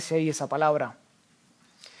 Aparece ahí esa palabra.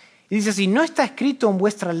 Y dice así, ¿no está escrito en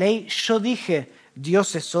vuestra ley? Yo dije,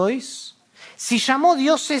 ¿dioses sois? Si llamó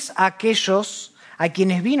dioses a aquellos a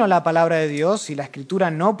quienes vino la palabra de Dios y la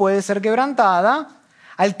escritura no puede ser quebrantada,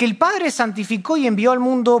 al que el Padre santificó y envió al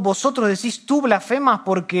mundo, vosotros decís, tú blasfemas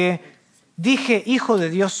porque dije, hijo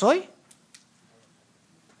de Dios soy.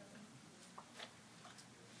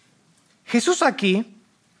 Jesús aquí,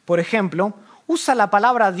 por ejemplo, usa la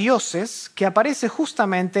palabra dioses que aparece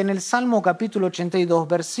justamente en el Salmo capítulo 82,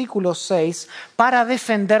 versículo 6, para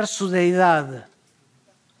defender su deidad.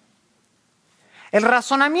 El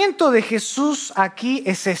razonamiento de Jesús aquí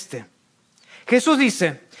es este. Jesús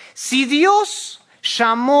dice, si Dios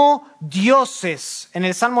llamó dioses, en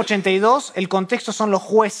el Salmo 82 el contexto son los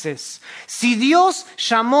jueces. Si Dios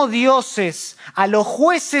llamó dioses a los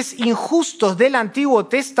jueces injustos del Antiguo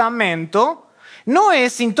Testamento, ¿no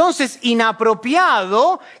es entonces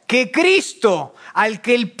inapropiado que Cristo, al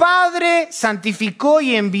que el Padre santificó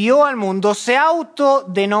y envió al mundo, se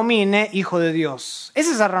autodenomine Hijo de Dios?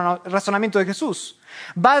 Ese es el razonamiento de Jesús.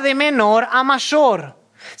 Va de menor a mayor.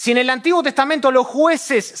 Si en el Antiguo Testamento a los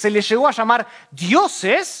jueces se les llegó a llamar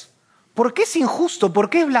dioses, ¿por qué es injusto, por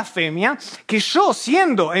qué es blasfemia que yo,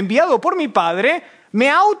 siendo enviado por mi Padre, me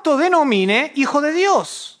autodenomine Hijo de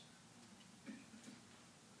Dios?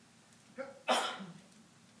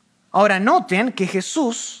 Ahora noten que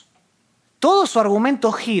Jesús, todo su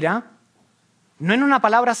argumento gira, no en una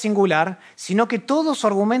palabra singular, sino que todo su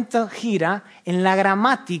argumento gira en la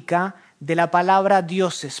gramática de la palabra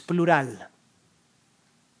dioses, plural.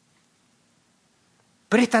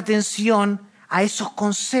 Presta atención a esos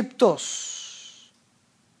conceptos.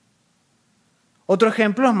 Otro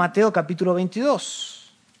ejemplo es Mateo capítulo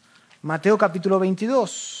 22. Mateo capítulo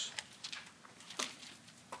 22.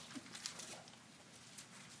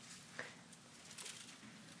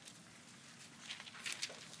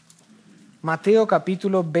 Mateo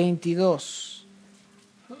capítulo 22.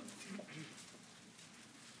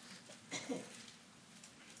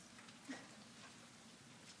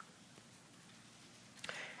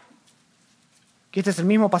 Que este es el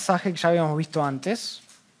mismo pasaje que ya habíamos visto antes.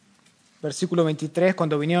 Versículo 23,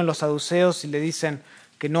 cuando vinieron los saduceos y le dicen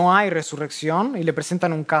que no hay resurrección y le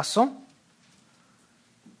presentan un caso.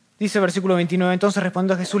 Dice versículo 29, entonces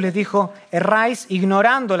respondiendo Jesús les dijo, erráis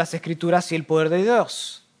ignorando las Escrituras y el poder de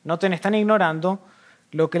Dios. Noten, están ignorando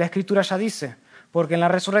lo que la Escritura ya dice, porque en la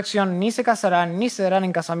resurrección ni se casarán ni se darán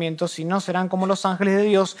en casamiento, sino serán como los ángeles de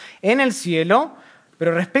Dios en el cielo.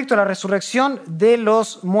 Pero respecto a la resurrección de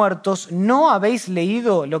los muertos, ¿no habéis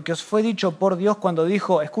leído lo que os fue dicho por Dios cuando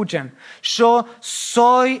dijo, escuchen, yo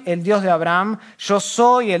soy el Dios de Abraham, yo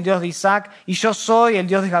soy el Dios de Isaac y yo soy el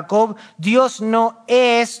Dios de Jacob? Dios no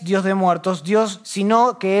es Dios de muertos,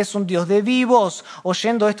 sino que es un Dios de vivos.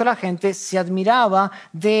 Oyendo esto, la gente se admiraba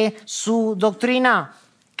de su doctrina.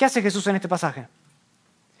 ¿Qué hace Jesús en este pasaje?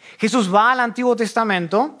 Jesús va al Antiguo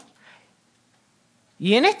Testamento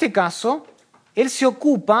y en este caso él se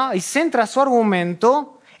ocupa y centra su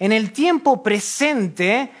argumento en el tiempo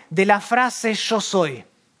presente de la frase yo soy.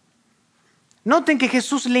 Noten que a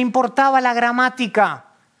Jesús le importaba la gramática.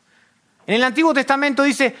 En el Antiguo Testamento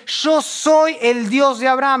dice, yo soy el Dios de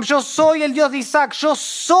Abraham, yo soy el Dios de Isaac, yo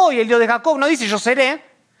soy el Dios de Jacob. No dice yo seré,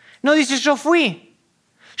 no dice yo fui,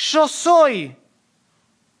 yo soy.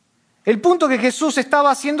 El punto que Jesús estaba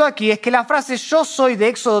haciendo aquí es que la frase yo soy de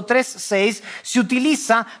Éxodo 3:6 se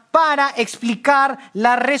utiliza para explicar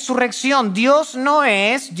la resurrección. Dios no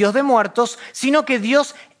es Dios de muertos, sino que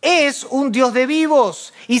Dios es un Dios de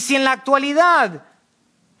vivos. Y si en la actualidad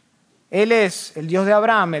Él es el Dios de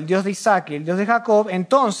Abraham, el Dios de Isaac y el Dios de Jacob,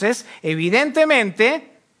 entonces,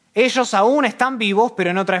 evidentemente, ellos aún están vivos, pero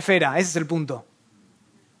en otra esfera. Ese es el punto.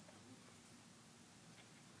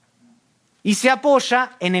 Y se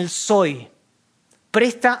apoya en el soy.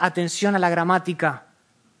 Presta atención a la gramática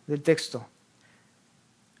del texto.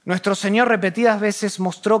 Nuestro Señor repetidas veces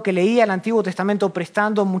mostró que leía el Antiguo Testamento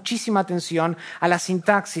prestando muchísima atención a la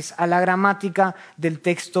sintaxis, a la gramática del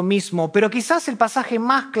texto mismo. Pero quizás el pasaje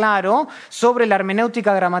más claro sobre la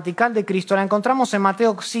hermenéutica gramatical de Cristo la encontramos en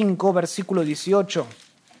Mateo 5, versículo 18.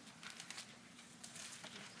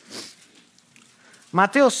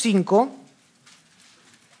 Mateo 5.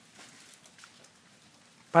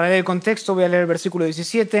 Para leer el contexto voy a leer el versículo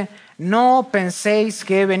 17. No penséis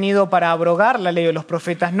que he venido para abrogar la ley de los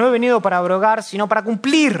profetas. No he venido para abrogar, sino para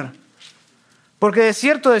cumplir. Porque de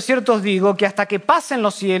cierto os digo que hasta que pasen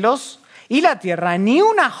los cielos y la tierra, ni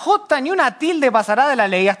una jota ni una tilde pasará de la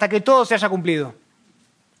ley hasta que todo se haya cumplido.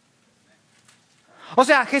 O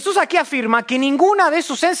sea, Jesús aquí afirma que ninguna de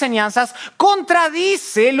sus enseñanzas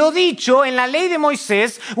contradice lo dicho en la ley de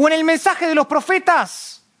Moisés o en el mensaje de los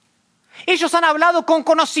profetas. Ellos han hablado con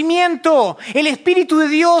conocimiento. El Espíritu de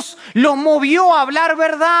Dios los movió a hablar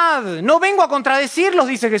verdad. No vengo a contradecirlos,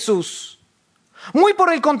 dice Jesús. Muy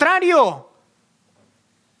por el contrario.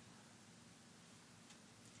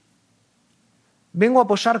 Vengo a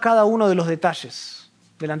apoyar cada uno de los detalles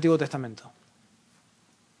del Antiguo Testamento.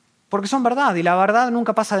 Porque son verdad y la verdad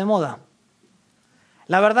nunca pasa de moda.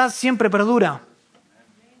 La verdad siempre perdura,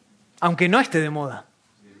 aunque no esté de moda.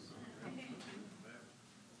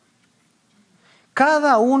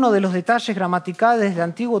 Cada uno de los detalles gramaticales del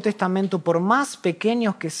Antiguo Testamento, por más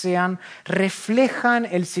pequeños que sean, reflejan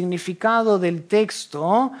el significado del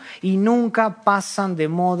texto y nunca pasan de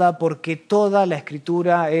moda porque toda la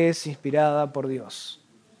Escritura es inspirada por Dios.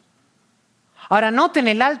 Ahora, noten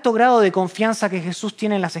el alto grado de confianza que Jesús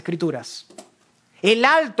tiene en las Escrituras. El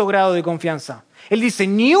alto grado de confianza. Él dice,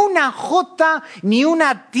 ni una jota ni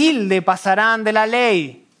una tilde pasarán de la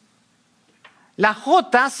ley. La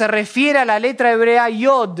J se refiere a la letra hebrea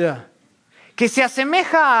Yod, que se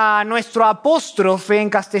asemeja a nuestro apóstrofe en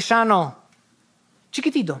castellano.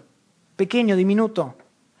 Chiquitito, pequeño, diminuto.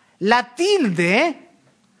 La tilde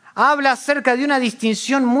habla acerca de una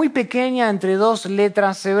distinción muy pequeña entre dos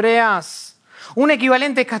letras hebreas. Un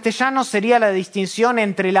equivalente castellano sería la distinción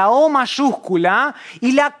entre la O mayúscula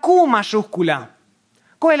y la Q mayúscula.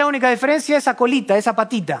 ¿Cuál es la única diferencia? Esa colita, esa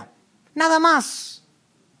patita. Nada más.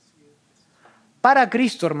 Para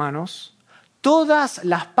Cristo, hermanos, todas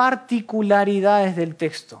las particularidades del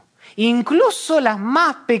texto, incluso las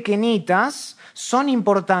más pequeñitas, son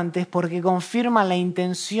importantes porque confirman la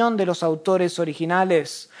intención de los autores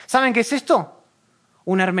originales. ¿Saben qué es esto?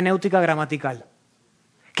 Una hermenéutica gramatical,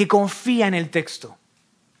 que confía en el texto.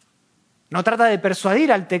 No trata de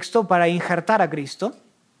persuadir al texto para injertar a Cristo,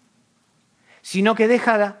 sino que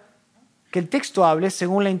deja que el texto hable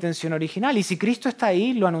según la intención original. Y si Cristo está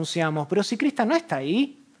ahí, lo anunciamos. Pero si Cristo no está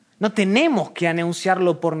ahí, no tenemos que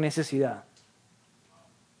anunciarlo por necesidad.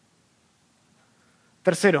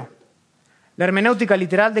 Tercero, la hermenéutica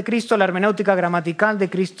literal de Cristo, la hermenéutica gramatical de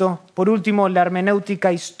Cristo. Por último, la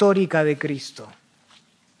hermenéutica histórica de Cristo.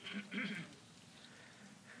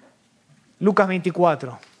 Lucas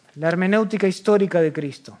 24, la hermenéutica histórica de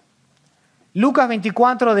Cristo. Lucas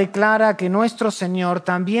 24 declara que nuestro Señor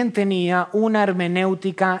también tenía una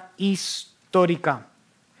hermenéutica histórica.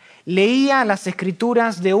 Leía las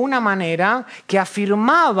Escrituras de una manera que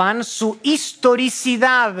afirmaban su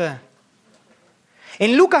historicidad.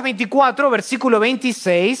 En Lucas 24, versículo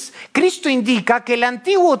 26, Cristo indica que el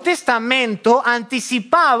Antiguo Testamento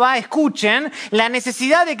anticipaba, escuchen, la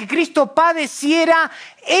necesidad de que Cristo padeciera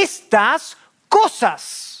estas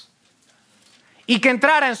cosas y que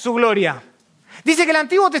entrara en su gloria. Dice que el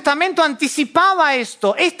Antiguo Testamento anticipaba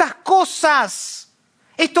esto, estas cosas,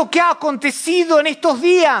 esto que ha acontecido en estos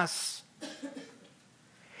días.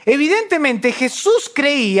 Evidentemente Jesús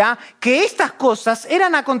creía que estas cosas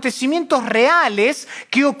eran acontecimientos reales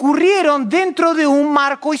que ocurrieron dentro de un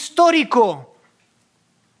marco histórico.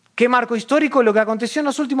 ¿Qué marco histórico? Lo que aconteció en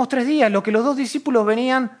los últimos 3 días, lo que los 2 discípulos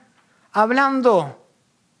venían hablando.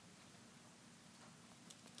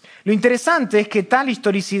 Lo interesante es que tal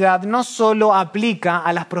historicidad no solo aplica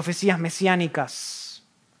a las profecías mesiánicas.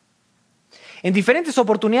 En diferentes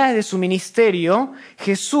oportunidades de su ministerio,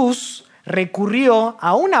 Jesús recurrió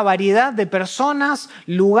a una variedad de personas,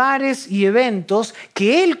 lugares y eventos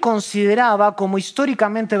que él consideraba como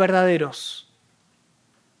históricamente verdaderos.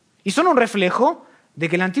 Y son un reflejo de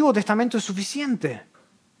que el Antiguo Testamento es suficiente,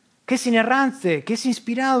 que es inerrante, que es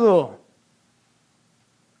inspirado.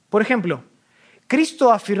 Por ejemplo,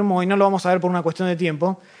 Cristo afirmó, y no lo vamos a ver por una cuestión de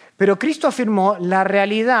tiempo, pero Cristo afirmó la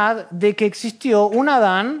realidad de que existió un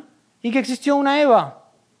Adán y que existió una Eva.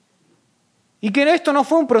 Y que esto no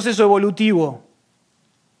fue un proceso evolutivo.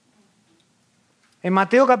 En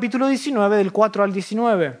Mateo capítulo 19, del 4 al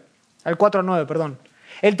 19, al 4 al 9, perdón.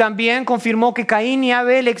 Él también confirmó que Caín y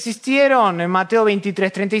Abel existieron en Mateo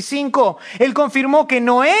 23, 35. Él confirmó que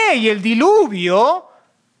Noé y el diluvio,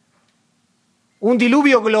 un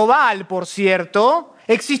diluvio global, por cierto,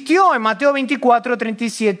 existió en Mateo 24,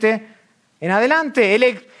 37 en adelante.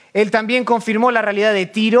 Él también confirmó la realidad de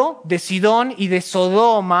Tiro, de Sidón y de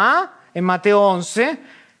Sodoma en Mateo 11.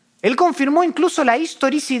 Él confirmó incluso la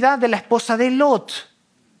historicidad de la esposa de Lot.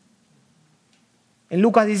 En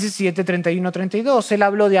Lucas 17, 31, 32. Él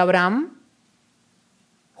habló de Abraham,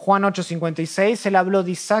 Juan 8, 56. Él habló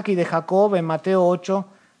de Isaac y de Jacob en Mateo 8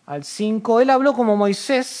 al 5. Él habló como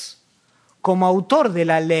Moisés, como autor de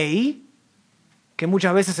la ley, que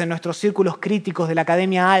muchas veces en nuestros círculos críticos de la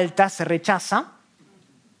academia alta se rechaza.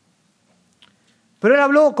 Pero él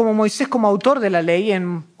habló como Moisés, como autor de la ley,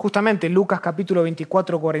 en justamente Lucas capítulo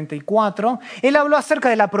 24, 44. Él habló acerca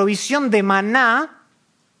de la provisión de maná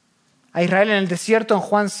a Israel en el desierto en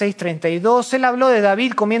Juan 6, 32. Él habló de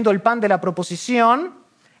David comiendo el pan de la proposición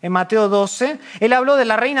en Mateo 12. Él habló de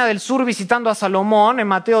la reina del sur visitando a Salomón en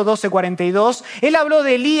Mateo 12, 42. Él habló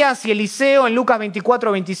de Elías y Eliseo en Lucas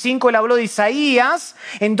 24, 25. Él habló de Isaías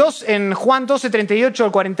en Juan 12, 38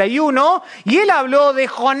 al 41. Y él habló de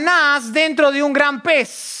Jonás dentro de un gran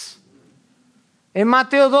pez en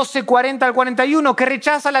Mateo 12, 40 al 41, que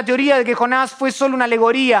rechaza la teoría de que Jonás fue solo una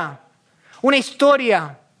alegoría, una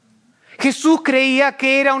historia. Jesús creía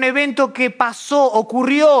que era un evento que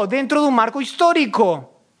ocurrió dentro de un marco histórico.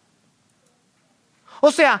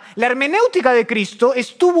 O sea, la hermenéutica de Cristo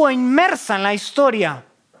estuvo inmersa en la historia.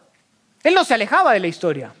 Él no se alejaba de la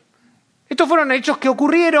historia. Estos fueron hechos que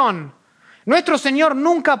ocurrieron. Nuestro Señor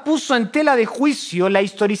nunca puso en tela de juicio la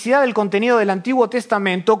historicidad del contenido del Antiguo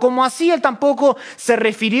Testamento, como así Él tampoco se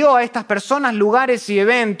refirió a estas personas, lugares y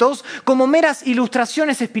eventos como meras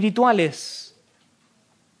ilustraciones espirituales.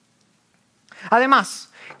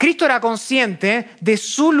 Además, Cristo era consciente de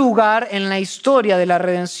su lugar en la historia de la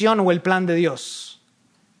redención o el plan de Dios.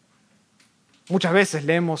 Muchas veces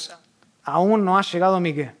leemos, aún no ha llegado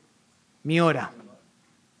mi hora.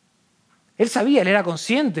 Él sabía, él era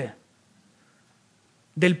consciente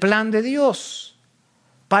del plan de Dios.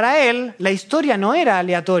 Para él, la historia no era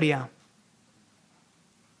aleatoria,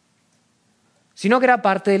 sino que era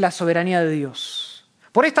parte de la soberanía de Dios.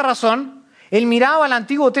 Por esta razón, él miraba al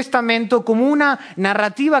Antiguo Testamento como una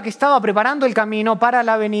narrativa que estaba preparando el camino para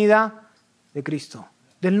la venida de Cristo,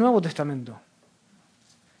 del Nuevo Testamento.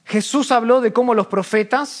 Jesús habló de cómo los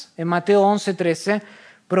profetas, en Mateo 11, 13,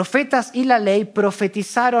 profetas y la ley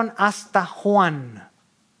profetizaron hasta Juan.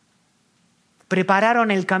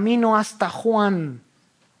 Prepararon el camino hasta Juan.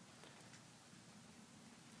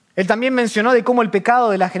 Él también mencionó de cómo el pecado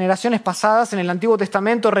de las generaciones pasadas en el Antiguo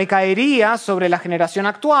Testamento recaería sobre la generación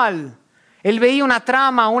actual. Él veía una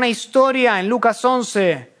trama, una historia en Lucas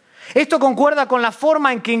 11. Esto concuerda con la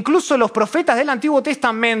forma en que incluso los profetas del Antiguo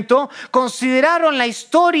Testamento consideraron la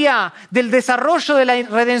historia del desarrollo de la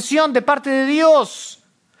redención de parte de Dios,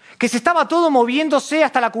 que se estaba todo moviéndose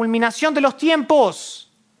hasta la culminación de los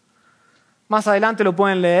tiempos. Más adelante lo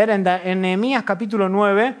pueden leer en Nehemías capítulo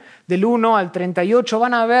 9, del 1 al 38.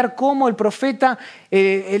 Van a ver cómo el profeta,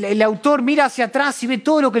 el autor mira hacia atrás y ve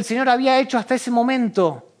todo lo que el Señor había hecho hasta ese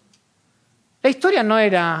momento. La historia no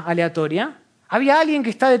era aleatoria. Había alguien que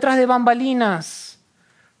está detrás de bambalinas,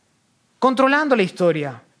 controlando la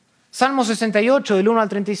historia. Salmo 68, del 1 al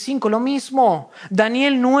 35, lo mismo.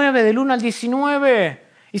 Daniel 9, del 1 al 19.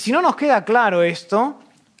 Y si no nos queda claro esto,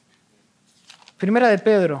 Primera de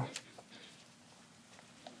Pedro.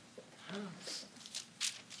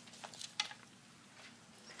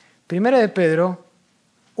 Primera de Pedro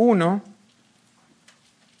 1.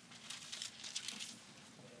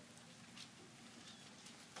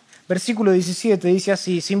 Versículo 17 dice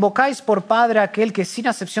así: si invocáis por Padre a aquel que sin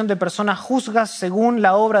acepción de personas juzga según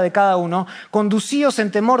la obra de cada uno, conducíos en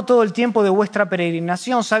temor todo el tiempo de vuestra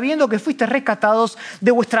peregrinación, sabiendo que fuisteis rescatados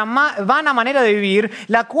de vuestra vana manera de vivir,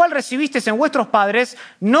 la cual recibisteis en vuestros padres,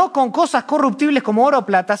 no con cosas corruptibles como oro o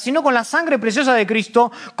plata, sino con la sangre preciosa de Cristo,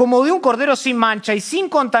 como de un cordero sin mancha y sin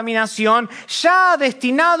contaminación, ya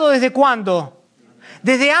destinado ¿desde cuándo?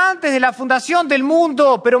 Desde antes de la fundación del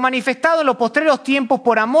mundo, pero manifestado en los postreros tiempos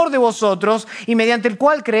por amor de vosotros y mediante el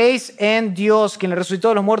cual creéis en Dios, quien le resucitó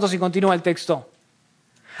de los muertos, y continúa el texto.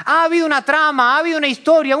 Ha habido una trama, ha habido una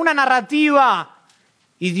historia, una narrativa,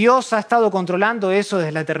 y Dios ha estado controlando eso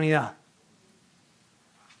desde la eternidad.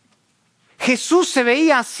 Jesús se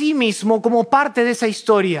veía a sí mismo como parte de esa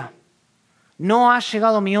historia. No ha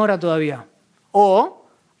llegado mi hora todavía, o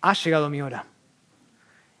ha llegado mi hora.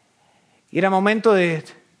 Y era momento de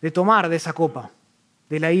tomar de esa copa,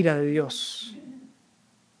 de la ira de Dios.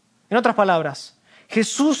 En otras palabras,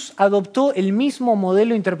 Jesús adoptó el mismo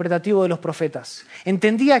modelo interpretativo de los profetas.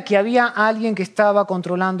 Entendía que había alguien que estaba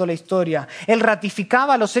controlando la historia. Él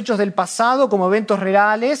ratificaba los hechos del pasado como eventos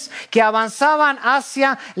reales que avanzaban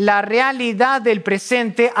hacia la realidad del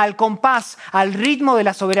presente al compás, al ritmo de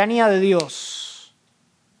la soberanía de Dios.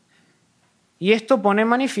 Y esto pone en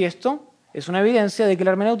manifiesto, es una evidencia de que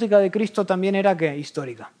la hermenéutica de Cristo también era, ¿qué?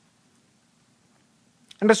 Histórica.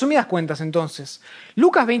 En resumidas cuentas, entonces,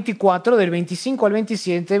 Lucas 24, del 25 al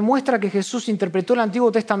 27, muestra que Jesús interpretó el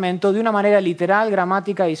Antiguo Testamento de una manera literal,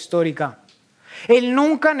 gramática e histórica. Él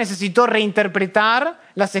nunca necesitó reinterpretar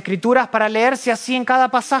las Escrituras para leerse así en cada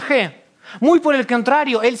pasaje. Muy por el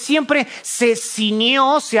contrario, él siempre se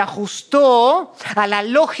ciñó, se ajustó a la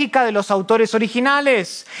lógica de los autores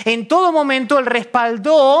originales. En todo momento él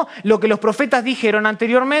respaldó lo que los profetas dijeron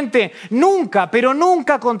anteriormente. Nunca, pero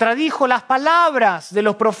nunca contradijo las palabras de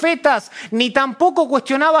los profetas, ni tampoco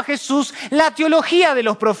cuestionaba a Jesús la teología de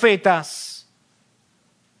los profetas.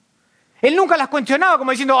 Él nunca las cuestionaba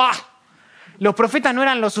como diciendo, los profetas no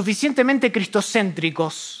eran lo suficientemente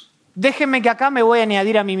cristocéntricos. Déjenme que acá me voy a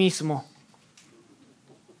añadir a mí mismo.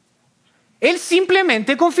 Él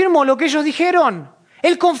simplemente confirmó lo que ellos dijeron.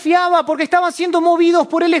 Él confiaba porque estaban siendo movidos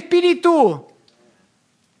por el Espíritu.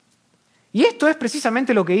 Y esto es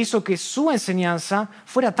precisamente lo que hizo que su enseñanza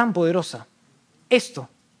fuera tan poderosa. Esto.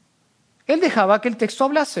 Él dejaba que el texto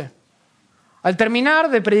hablase. Al terminar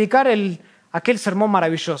de predicar aquel sermón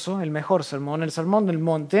maravilloso, el mejor sermón, el Sermón del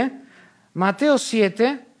Monte, Mateo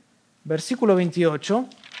 7, versículo 28,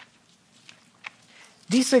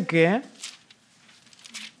 dice que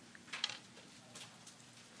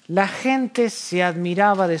la gente se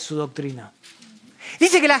admiraba de su doctrina.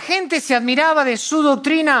 Dice que la gente se admiraba de su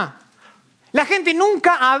doctrina. La gente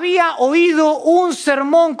nunca había oído un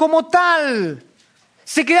sermón como tal.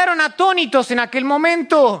 Se quedaron atónitos en aquel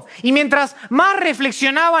momento y mientras más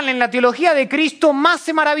reflexionaban en la teología de Cristo, más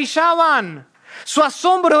se maravillaban. Su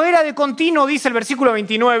asombro era de continuo, dice el versículo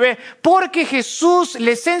 29, porque Jesús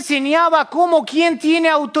les enseñaba como quien tiene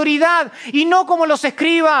autoridad y no como los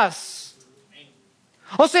escribas.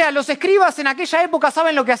 O sea, los escribas en aquella época,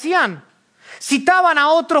 ¿saben lo que hacían? Citaban a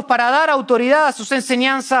otros para dar autoridad a sus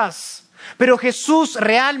enseñanzas. Pero Jesús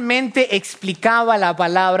realmente explicaba la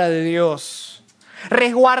palabra de Dios.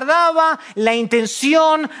 Resguardaba la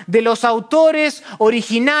intención de los autores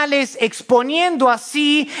originales, exponiendo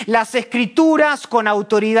así las Escrituras con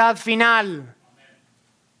autoridad final.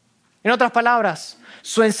 En otras palabras,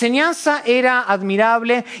 su enseñanza era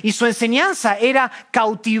admirable y su enseñanza era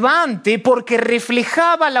cautivante porque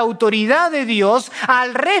reflejaba la autoridad de Dios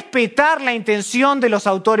al respetar la intención de los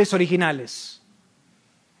autores originales.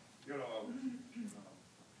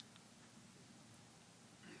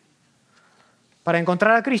 Para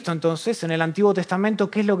encontrar a Cristo, entonces, en el Antiguo Testamento,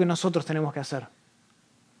 ¿qué es lo que nosotros tenemos que hacer?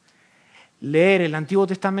 Leer el Antiguo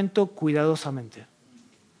Testamento cuidadosamente.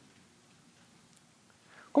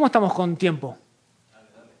 ¿Cómo estamos con tiempo?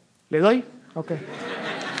 ¿Le doy? Ok.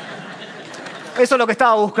 Eso es lo que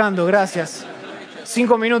estaba buscando, gracias.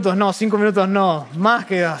 5 minutos no, más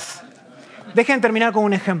que das. Dejen terminar con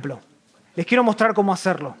un ejemplo. Les quiero mostrar cómo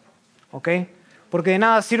hacerlo, ¿ok? Porque de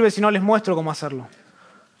nada sirve si no les muestro cómo hacerlo.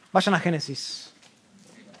 Vayan a Génesis.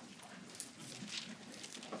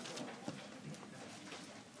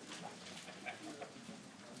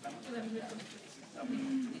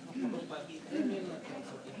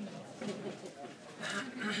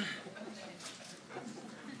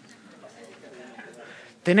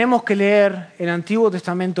 Tenemos que leer el Antiguo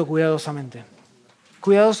Testamento cuidadosamente.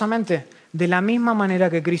 Cuidadosamente, de la misma manera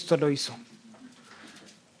que Cristo lo hizo.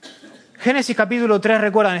 Génesis capítulo 3,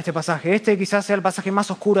 recuerdan este pasaje. Este quizás sea el pasaje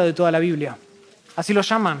más oscuro de toda la Biblia. Así lo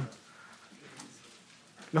llaman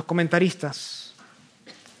los comentaristas.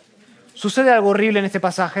 Sucede algo horrible en este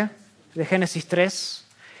pasaje de Génesis 3.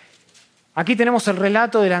 Aquí tenemos el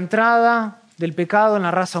relato de la entrada del pecado en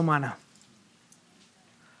la raza humana.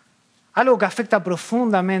 Algo que afecta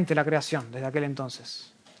profundamente la creación desde aquel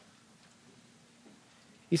entonces.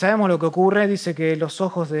 Y sabemos lo que ocurre. Dice que los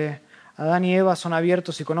ojos de Adán y Eva son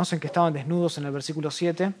abiertos y conocen que estaban desnudos en el versículo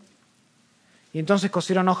 7. Y entonces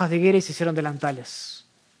cosieron hojas de higuera y se hicieron delantales.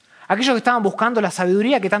 Aquellos que estaban buscando la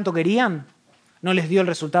sabiduría que tanto querían, no les dio el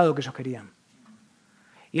resultado que ellos querían.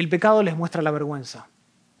 Y el pecado les muestra la vergüenza.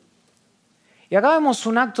 Y acá vemos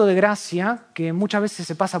un acto de gracia que muchas veces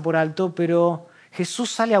se pasa por alto, pero Jesús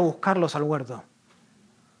sale a buscarlos al huerto.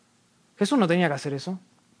 Jesús no tenía que hacer eso.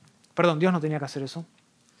 Perdón, Dios no tenía que hacer eso.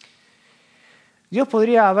 Dios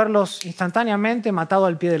podría haberlos instantáneamente matado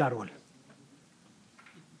al pie del árbol.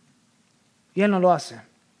 Y Él no lo hace.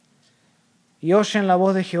 Y oyen la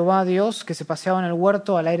voz de Jehová Dios que se paseaba en el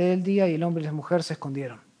huerto al aire del día y el hombre y la mujer se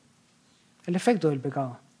escondieron. El efecto del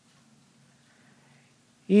pecado.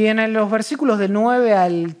 Y en los versículos del 9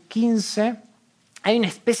 al 15 hay una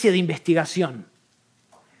especie de investigación.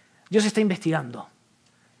 Dios está investigando.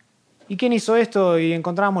 ¿Y quién hizo esto? Y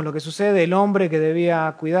encontramos lo que sucede. El hombre que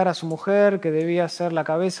debía cuidar a su mujer, que debía ser la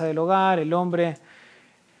cabeza del hogar, el hombre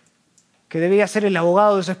que debía ser el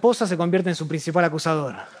abogado de su esposa, se convierte en su principal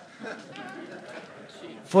acusador.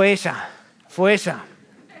 Fue ella.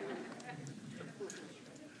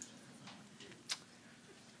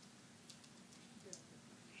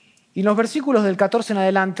 Y los versículos del 14 en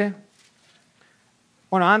adelante,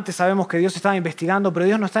 bueno, antes sabemos que Dios estaba investigando, pero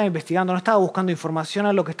Dios no estaba investigando, no estaba buscando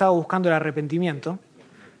información, lo que estaba buscando era arrepentimiento.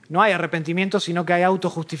 No hay arrepentimiento, sino que hay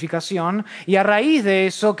autojustificación. Y a raíz de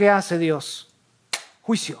eso, ¿qué hace Dios?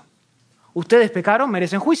 Juicio. Ustedes pecaron,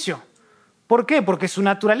 merecen juicio. ¿Por qué? Porque su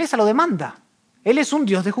naturaleza lo demanda. Él es un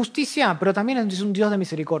Dios de justicia, pero también es un Dios de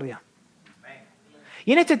misericordia.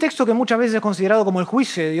 Y en este texto que muchas veces es considerado como el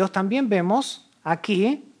juicio de Dios, también vemos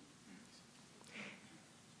aquí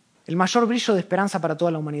el mayor brillo de esperanza para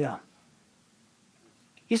toda la humanidad.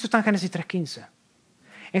 Y eso está en Génesis 3.15.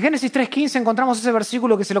 En Génesis 3.15 encontramos ese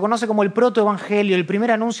versículo que se lo conoce como el protoevangelio, el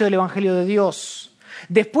primer anuncio del evangelio de Dios.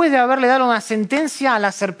 Después de haberle dado una sentencia a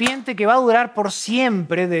la serpiente que va a durar por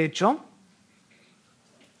siempre, de hecho,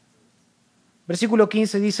 versículo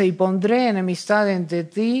 15 dice, y pondré enemistad entre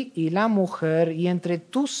ti y la mujer, y entre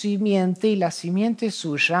tu simiente y la simiente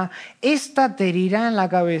suya, ésta te herirá en la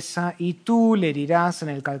cabeza y tú le herirás en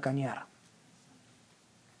el calcañar.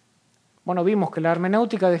 Bueno, vimos que la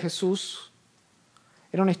hermenéutica de Jesús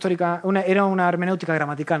era una hermenéutica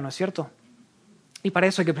gramatical, ¿no es cierto? Y para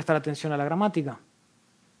eso hay que prestar atención a la gramática.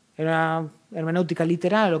 Era una hermenéutica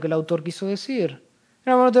literal, lo que el autor quiso decir.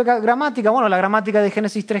 Era una gramática. Bueno, la gramática de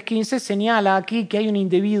Génesis 3.15 señala aquí que hay un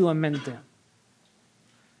individuo en mente.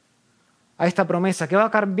 A esta promesa que va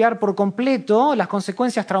a cambiar por completo las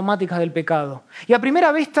consecuencias traumáticas del pecado. Y a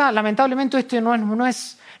primera vista, lamentablemente, esto no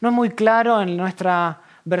es muy claro en nuestra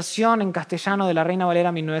versión en castellano de la Reina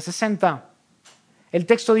Valera 1960. El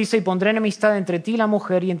texto dice, y pondré enemistad entre ti y la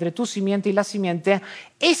mujer, y entre tu simiente y la simiente,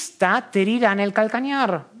 esta te herirá en el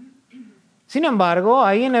calcañar. Sin embargo,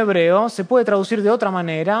 ahí en hebreo se puede traducir de otra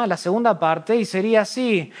manera, la segunda parte, y sería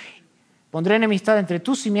así, pondré enemistad entre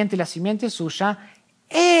tu simiente y la simiente suya,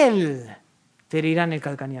 él te herirá en el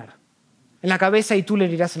calcañar. En la cabeza y tú le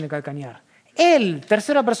herirás en el calcañar. Él,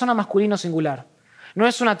 tercera persona masculino singular. No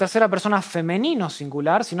es una tercera persona femenino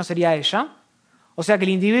singular, sino sería ella. O sea que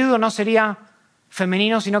el individuo no sería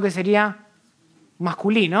femenino, sino que sería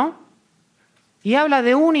masculino. Y habla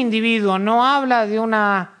de un individuo, no habla de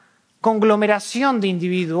una conglomeración de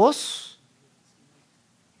individuos.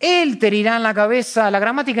 Él te herirá en la cabeza. La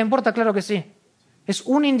gramática importa, claro que sí. Es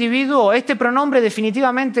un individuo. Este pronombre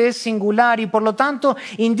definitivamente es singular y por lo tanto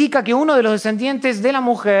indica que uno de los descendientes de la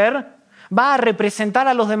mujer va a representar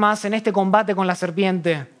a los demás en este combate con la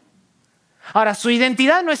serpiente. Ahora, su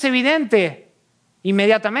identidad no es evidente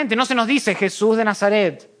inmediatamente. No se nos dice Jesús de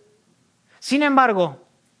Nazaret. Sin embargo,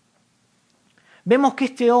 vemos que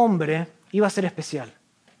este hombre iba a ser especial.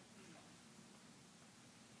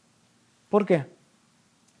 ¿Por qué?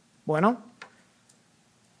 Bueno,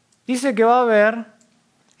 dice que va a haber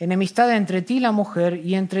enemistad entre ti y la mujer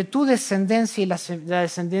y entre tu descendencia y la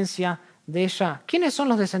descendencia de ella. ¿Quiénes son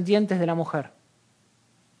los descendientes de la mujer?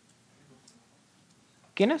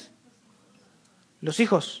 ¿Quiénes? Los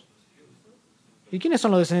hijos. ¿Y quiénes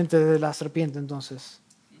son los descendientes de la serpiente entonces?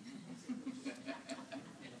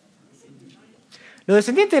 Los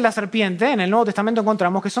descendientes de la serpiente en el Nuevo Testamento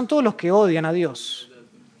encontramos que son todos los que odian a Dios.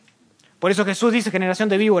 Por eso Jesús dice generación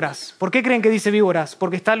de víboras. ¿Por qué creen que dice víboras?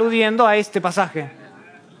 Porque está aludiendo a este pasaje.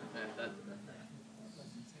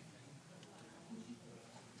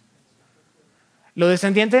 Los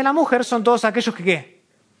descendientes de la mujer son todos aquellos que ¿qué?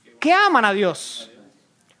 Que aman a Dios.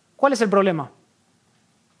 ¿Cuál es el problema?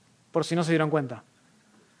 Por si no se dieron cuenta.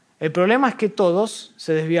 El problema es que todos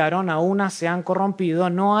se desviaron, a una se han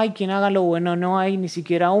corrompido, no hay quien haga lo bueno, no hay ni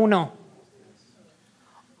siquiera uno.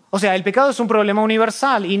 O sea, el pecado es un problema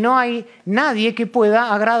universal y no hay nadie que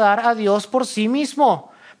pueda agradar a Dios por sí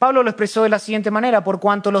mismo. Pablo lo expresó de la siguiente manera: por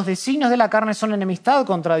cuanto los designios de la carne son enemistad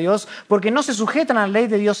contra Dios, porque no se sujetan a la ley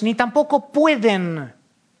de Dios ni tampoco pueden.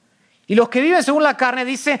 Y los que viven según la carne,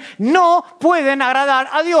 dice, no pueden agradar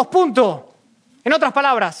a Dios, punto. En otras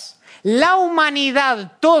palabras, la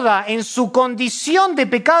humanidad toda en su condición de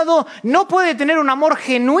pecado no puede tener un amor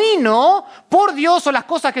genuino por Dios o las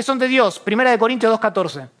cosas que son de Dios. 1 Corintios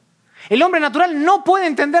 2:14. El hombre natural no puede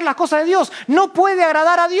entender las cosas de Dios, no puede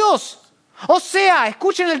agradar a Dios. O sea,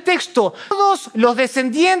 escuchen el texto, todos los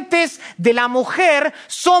descendientes de la mujer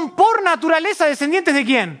son por naturaleza descendientes ¿de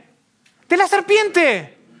quién? De la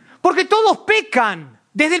serpiente, porque todos pecan.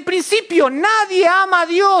 Desde el principio nadie ama a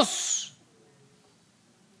Dios.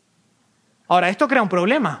 Ahora, esto crea un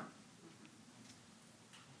problema,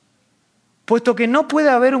 puesto que no puede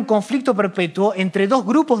haber un conflicto perpetuo entre dos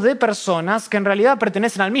grupos de personas que en realidad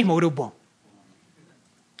pertenecen al mismo grupo.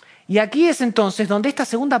 Y aquí es entonces donde esta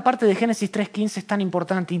segunda parte de Génesis 3:15 es tan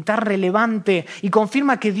importante y tan relevante y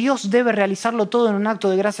confirma que Dios debe realizarlo todo en un acto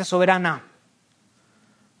de gracia soberana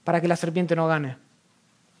para que la serpiente no gane.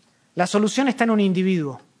 La solución está en un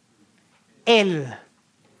individuo. Él.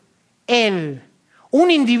 Un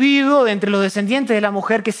individuo de entre los descendientes de la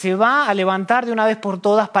mujer que se va a levantar de una vez por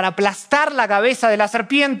todas para aplastar la cabeza de la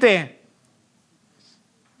serpiente.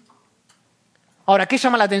 Ahora, ¿qué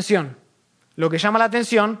llama la atención? Lo que llama la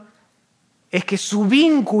atención es que su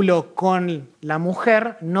vínculo con la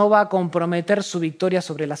mujer no va a comprometer su victoria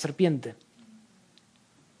sobre la serpiente.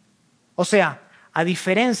 O sea, a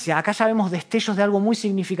diferencia, acá ya vemos destellos de algo muy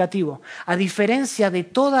significativo, a diferencia de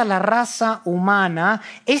toda la raza humana,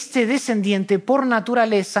 este descendiente por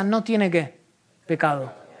naturaleza no tiene ¿qué?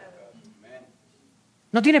 Pecado.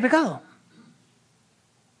 No tiene pecado.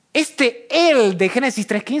 Este él de Génesis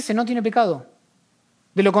 3:15 no tiene pecado.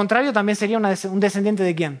 De lo contrario, también sería un descendiente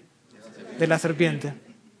 ¿de quién? De la serpiente.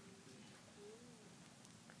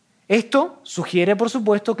 Esto sugiere, por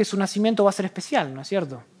supuesto, que su nacimiento va a ser especial, ¿no es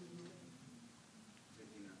cierto?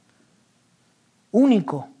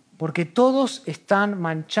 Único, porque todos están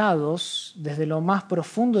manchados desde lo más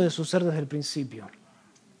profundo de su ser desde el principio.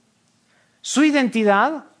 Su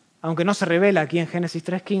identidad, aunque no se revela aquí en Génesis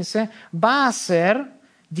 3:15, va a ser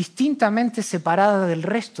distintamente separada del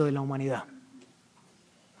resto de la humanidad.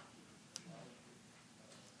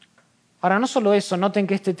 Ahora, no solo eso, noten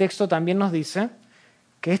que este texto también nos dice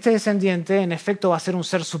que este descendiente en efecto va a ser un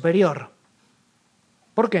ser superior.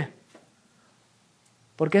 ¿Por qué?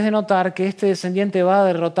 Porque es de notar que este descendiente va a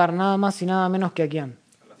derrotar nada más y nada menos que ¿a quién?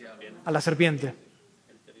 A la serpiente.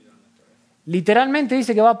 Literalmente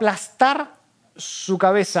dice que va a aplastar su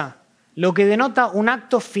cabeza, lo que denota un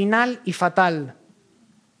acto final y fatal.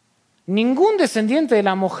 Ningún descendiente de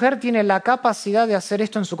la mujer tiene la capacidad de hacer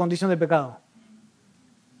esto en su condición de pecado.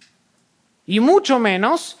 Y mucho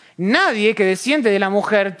menos nadie que desciende de la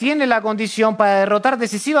mujer tiene la condición para derrotar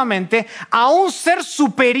decisivamente a un ser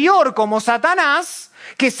superior como Satanás,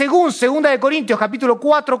 que según 2 Corintios capítulo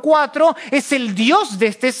 4:4 es el Dios de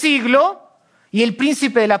este siglo y el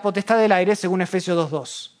príncipe de la potestad del aire según Efesios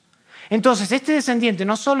 2:2. Entonces este descendiente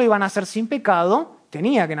no solo iba a nacer sin pecado,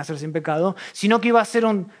 tenía que nacer sin pecado, sino que iba a ser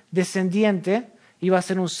un descendiente, iba a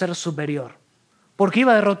ser un ser superior, porque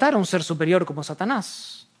iba a derrotar a un ser superior como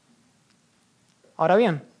Satanás. Ahora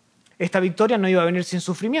bien, esta victoria no iba a venir sin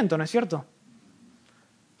sufrimiento, ¿no es cierto?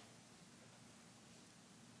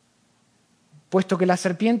 Puesto que la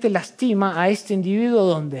serpiente lastima a este individuo,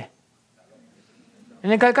 ¿dónde?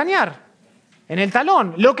 En el calcañar, en el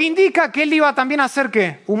talón, lo que indica que él iba también a ser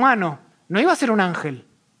 ¿qué? Humano, no iba a ser un ángel.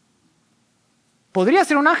 Podría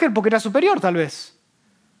ser un ángel porque era superior tal vez,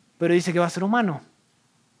 pero dice que va a ser humano.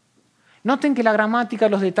 Noten que la gramática y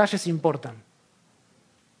los detalles importan.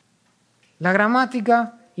 La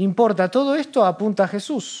gramática importa, todo esto apunta a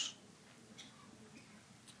Jesús.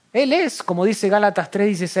 Él es, como dice Gálatas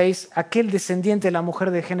 3:16, aquel descendiente de la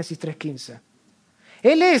mujer de Génesis 3:15.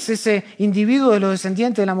 Él es ese individuo de los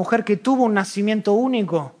descendientes de la mujer que tuvo un nacimiento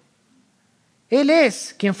único. Él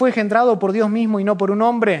es quien fue engendrado por Dios mismo y no por un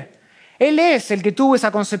hombre. Él es el que tuvo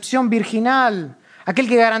esa concepción virginal, aquel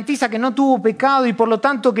que garantiza que no tuvo pecado y por lo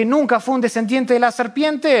tanto que nunca fue un descendiente de la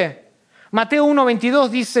serpiente. Mateo 1:22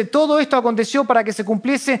 dice, todo esto aconteció para que se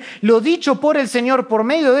cumpliese lo dicho por el Señor por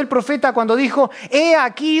medio del profeta cuando dijo, he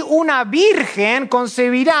aquí una virgen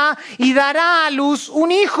concebirá y dará a luz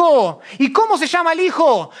un hijo. ¿Y cómo se llama el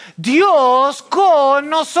hijo? Dios con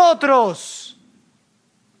nosotros.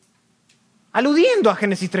 Aludiendo a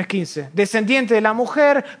Génesis 3:15, descendiente de la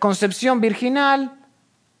mujer, concepción virginal,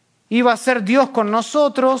 iba a ser Dios con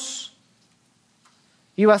nosotros.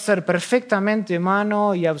 Iba a ser perfectamente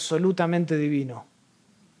humano y absolutamente divino.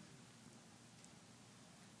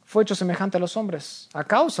 Fue hecho semejante a los hombres a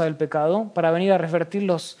causa del pecado para venir a revertir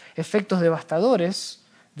los efectos devastadores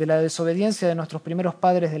de la desobediencia de nuestros primeros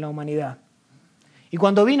padres de la humanidad. Y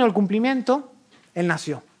cuando vino el cumplimiento, Él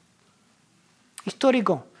nació.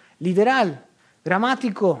 Histórico, literal,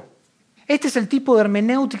 dramático. Este es el tipo de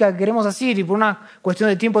hermenéutica que queremos hacer y por una cuestión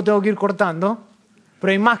de tiempo tengo que ir cortando.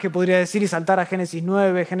 Pero hay más que podría decir y saltar a Génesis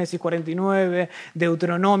 9, Génesis 49,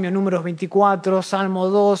 Deuteronomio, Números 24, Salmo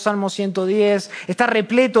 2, Salmo 110. Está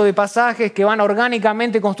repleto de pasajes que van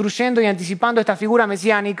orgánicamente construyendo y anticipando esta figura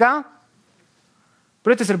mesiánica.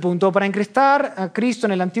 Pero este es el punto. Para incrustar a Cristo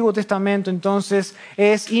en el Antiguo Testamento, entonces,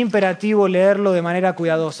 es imperativo leerlo de manera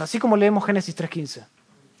cuidadosa, así como leemos Génesis 3:15.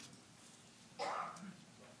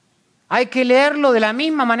 Hay que leerlo de la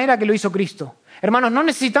misma manera que lo hizo Cristo. Hermanos, no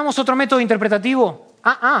necesitamos otro método interpretativo.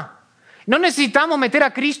 No necesitamos meter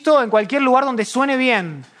a Cristo en cualquier lugar donde suene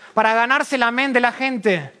bien para ganarse la mente de la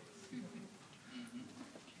gente.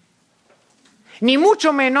 Ni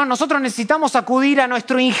mucho menos nosotros necesitamos acudir a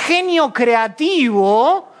nuestro ingenio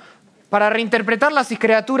creativo para reinterpretar las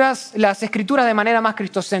escrituras de manera más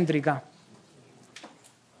cristocéntrica.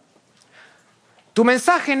 Tu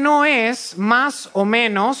mensaje no es más o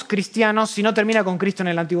menos cristiano si no termina con Cristo en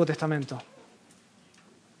el Antiguo Testamento.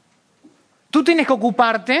 Tú tienes que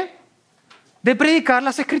ocuparte de predicar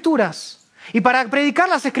las Escrituras. Y para predicar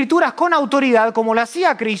las Escrituras con autoridad, como lo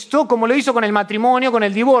hacía Cristo, como lo hizo con el matrimonio, con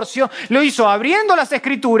el divorcio, lo hizo abriendo las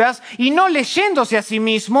Escrituras y no leyéndose a sí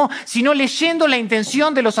mismo, sino leyendo la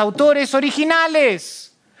intención de los autores originales.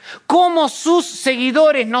 Como sus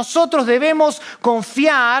seguidores, nosotros debemos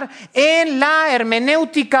confiar en la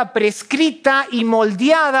hermenéutica prescrita y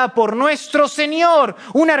moldeada por nuestro Señor,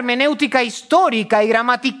 una hermenéutica histórica y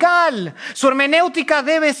gramatical. Su hermenéutica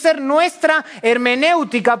debe ser nuestra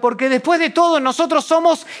hermenéutica, porque después de todo nosotros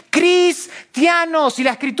somos cristianos y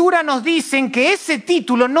la Escritura nos dice que ese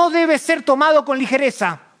título no debe ser tomado con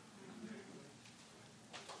ligereza.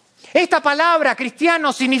 Esta palabra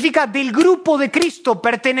cristiano significa del grupo de Cristo,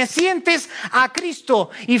 pertenecientes a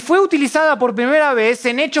Cristo, y fue utilizada por primera vez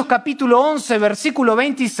en Hechos capítulo 11, versículo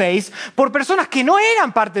 26, por personas que no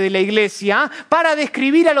eran parte de la iglesia para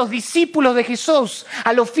describir a los discípulos de Jesús,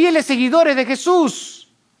 a los fieles seguidores de Jesús.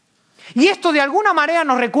 Y esto de alguna manera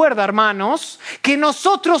nos recuerda, hermanos, que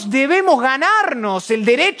nosotros debemos ganarnos el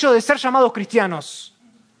derecho de ser llamados cristianos.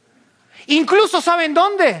 Incluso, ¿saben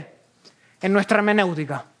dónde? En nuestra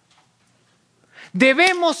hermenéutica.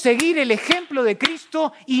 Debemos seguir el ejemplo de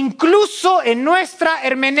Cristo incluso en nuestra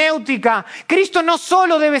hermenéutica. Cristo no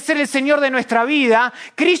solo debe ser el Señor de nuestra vida,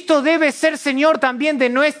 Cristo debe ser Señor también de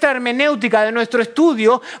nuestra hermenéutica, de nuestro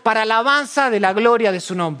estudio, para alabanza de la gloria de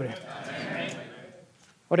su nombre.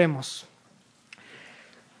 Oremos.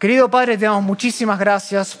 Querido Padre, te damos muchísimas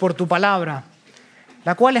gracias por tu palabra,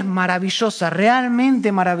 la cual es maravillosa,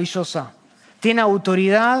 realmente maravillosa. Tiene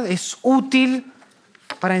autoridad, es útil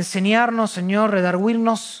para enseñarnos, Señor,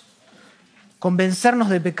 redarguirnos, convencernos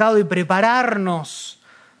de pecado y prepararnos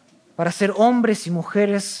para ser hombres y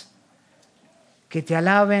mujeres que te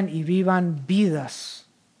alaben y vivan vidas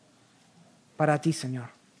para ti, Señor.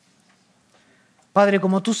 Padre,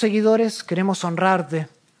 como tus seguidores, queremos honrarte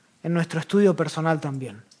en nuestro estudio personal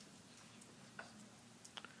también.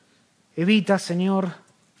 Evita, Señor,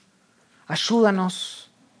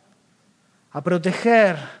 ayúdanos a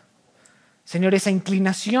proteger, Señor, esa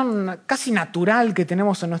inclinación casi natural que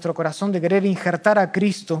tenemos en nuestro corazón de querer injertar a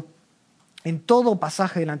Cristo en todo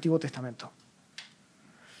pasaje del Antiguo Testamento.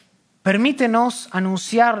 Permítenos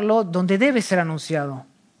anunciarlo donde debe ser anunciado.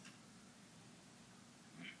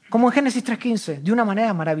 Como en Génesis 3:15, de una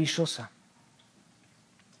manera maravillosa.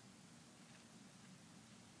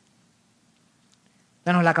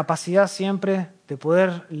 Danos la capacidad siempre de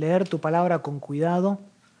poder leer tu palabra con cuidado,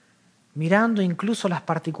 mirando incluso las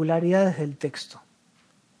particularidades del texto.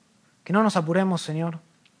 Que no nos apuremos, Señor.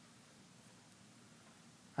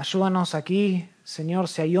 Ayúdanos aquí, Señor,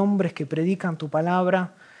 si hay hombres que predican tu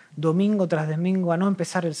palabra domingo tras domingo, a no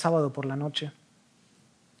empezar el sábado por la noche.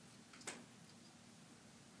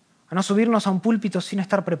 A no subirnos a un púlpito sin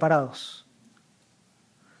estar preparados.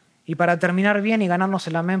 Y para terminar bien y ganarnos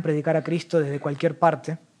el amén, predicar a Cristo desde cualquier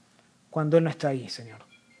parte, cuando Él no está ahí, Señor.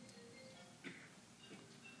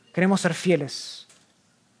 Queremos ser fieles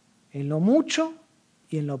en lo mucho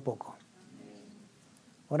y en lo poco.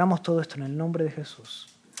 Oramos todo esto en el nombre de Jesús.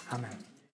 Amén.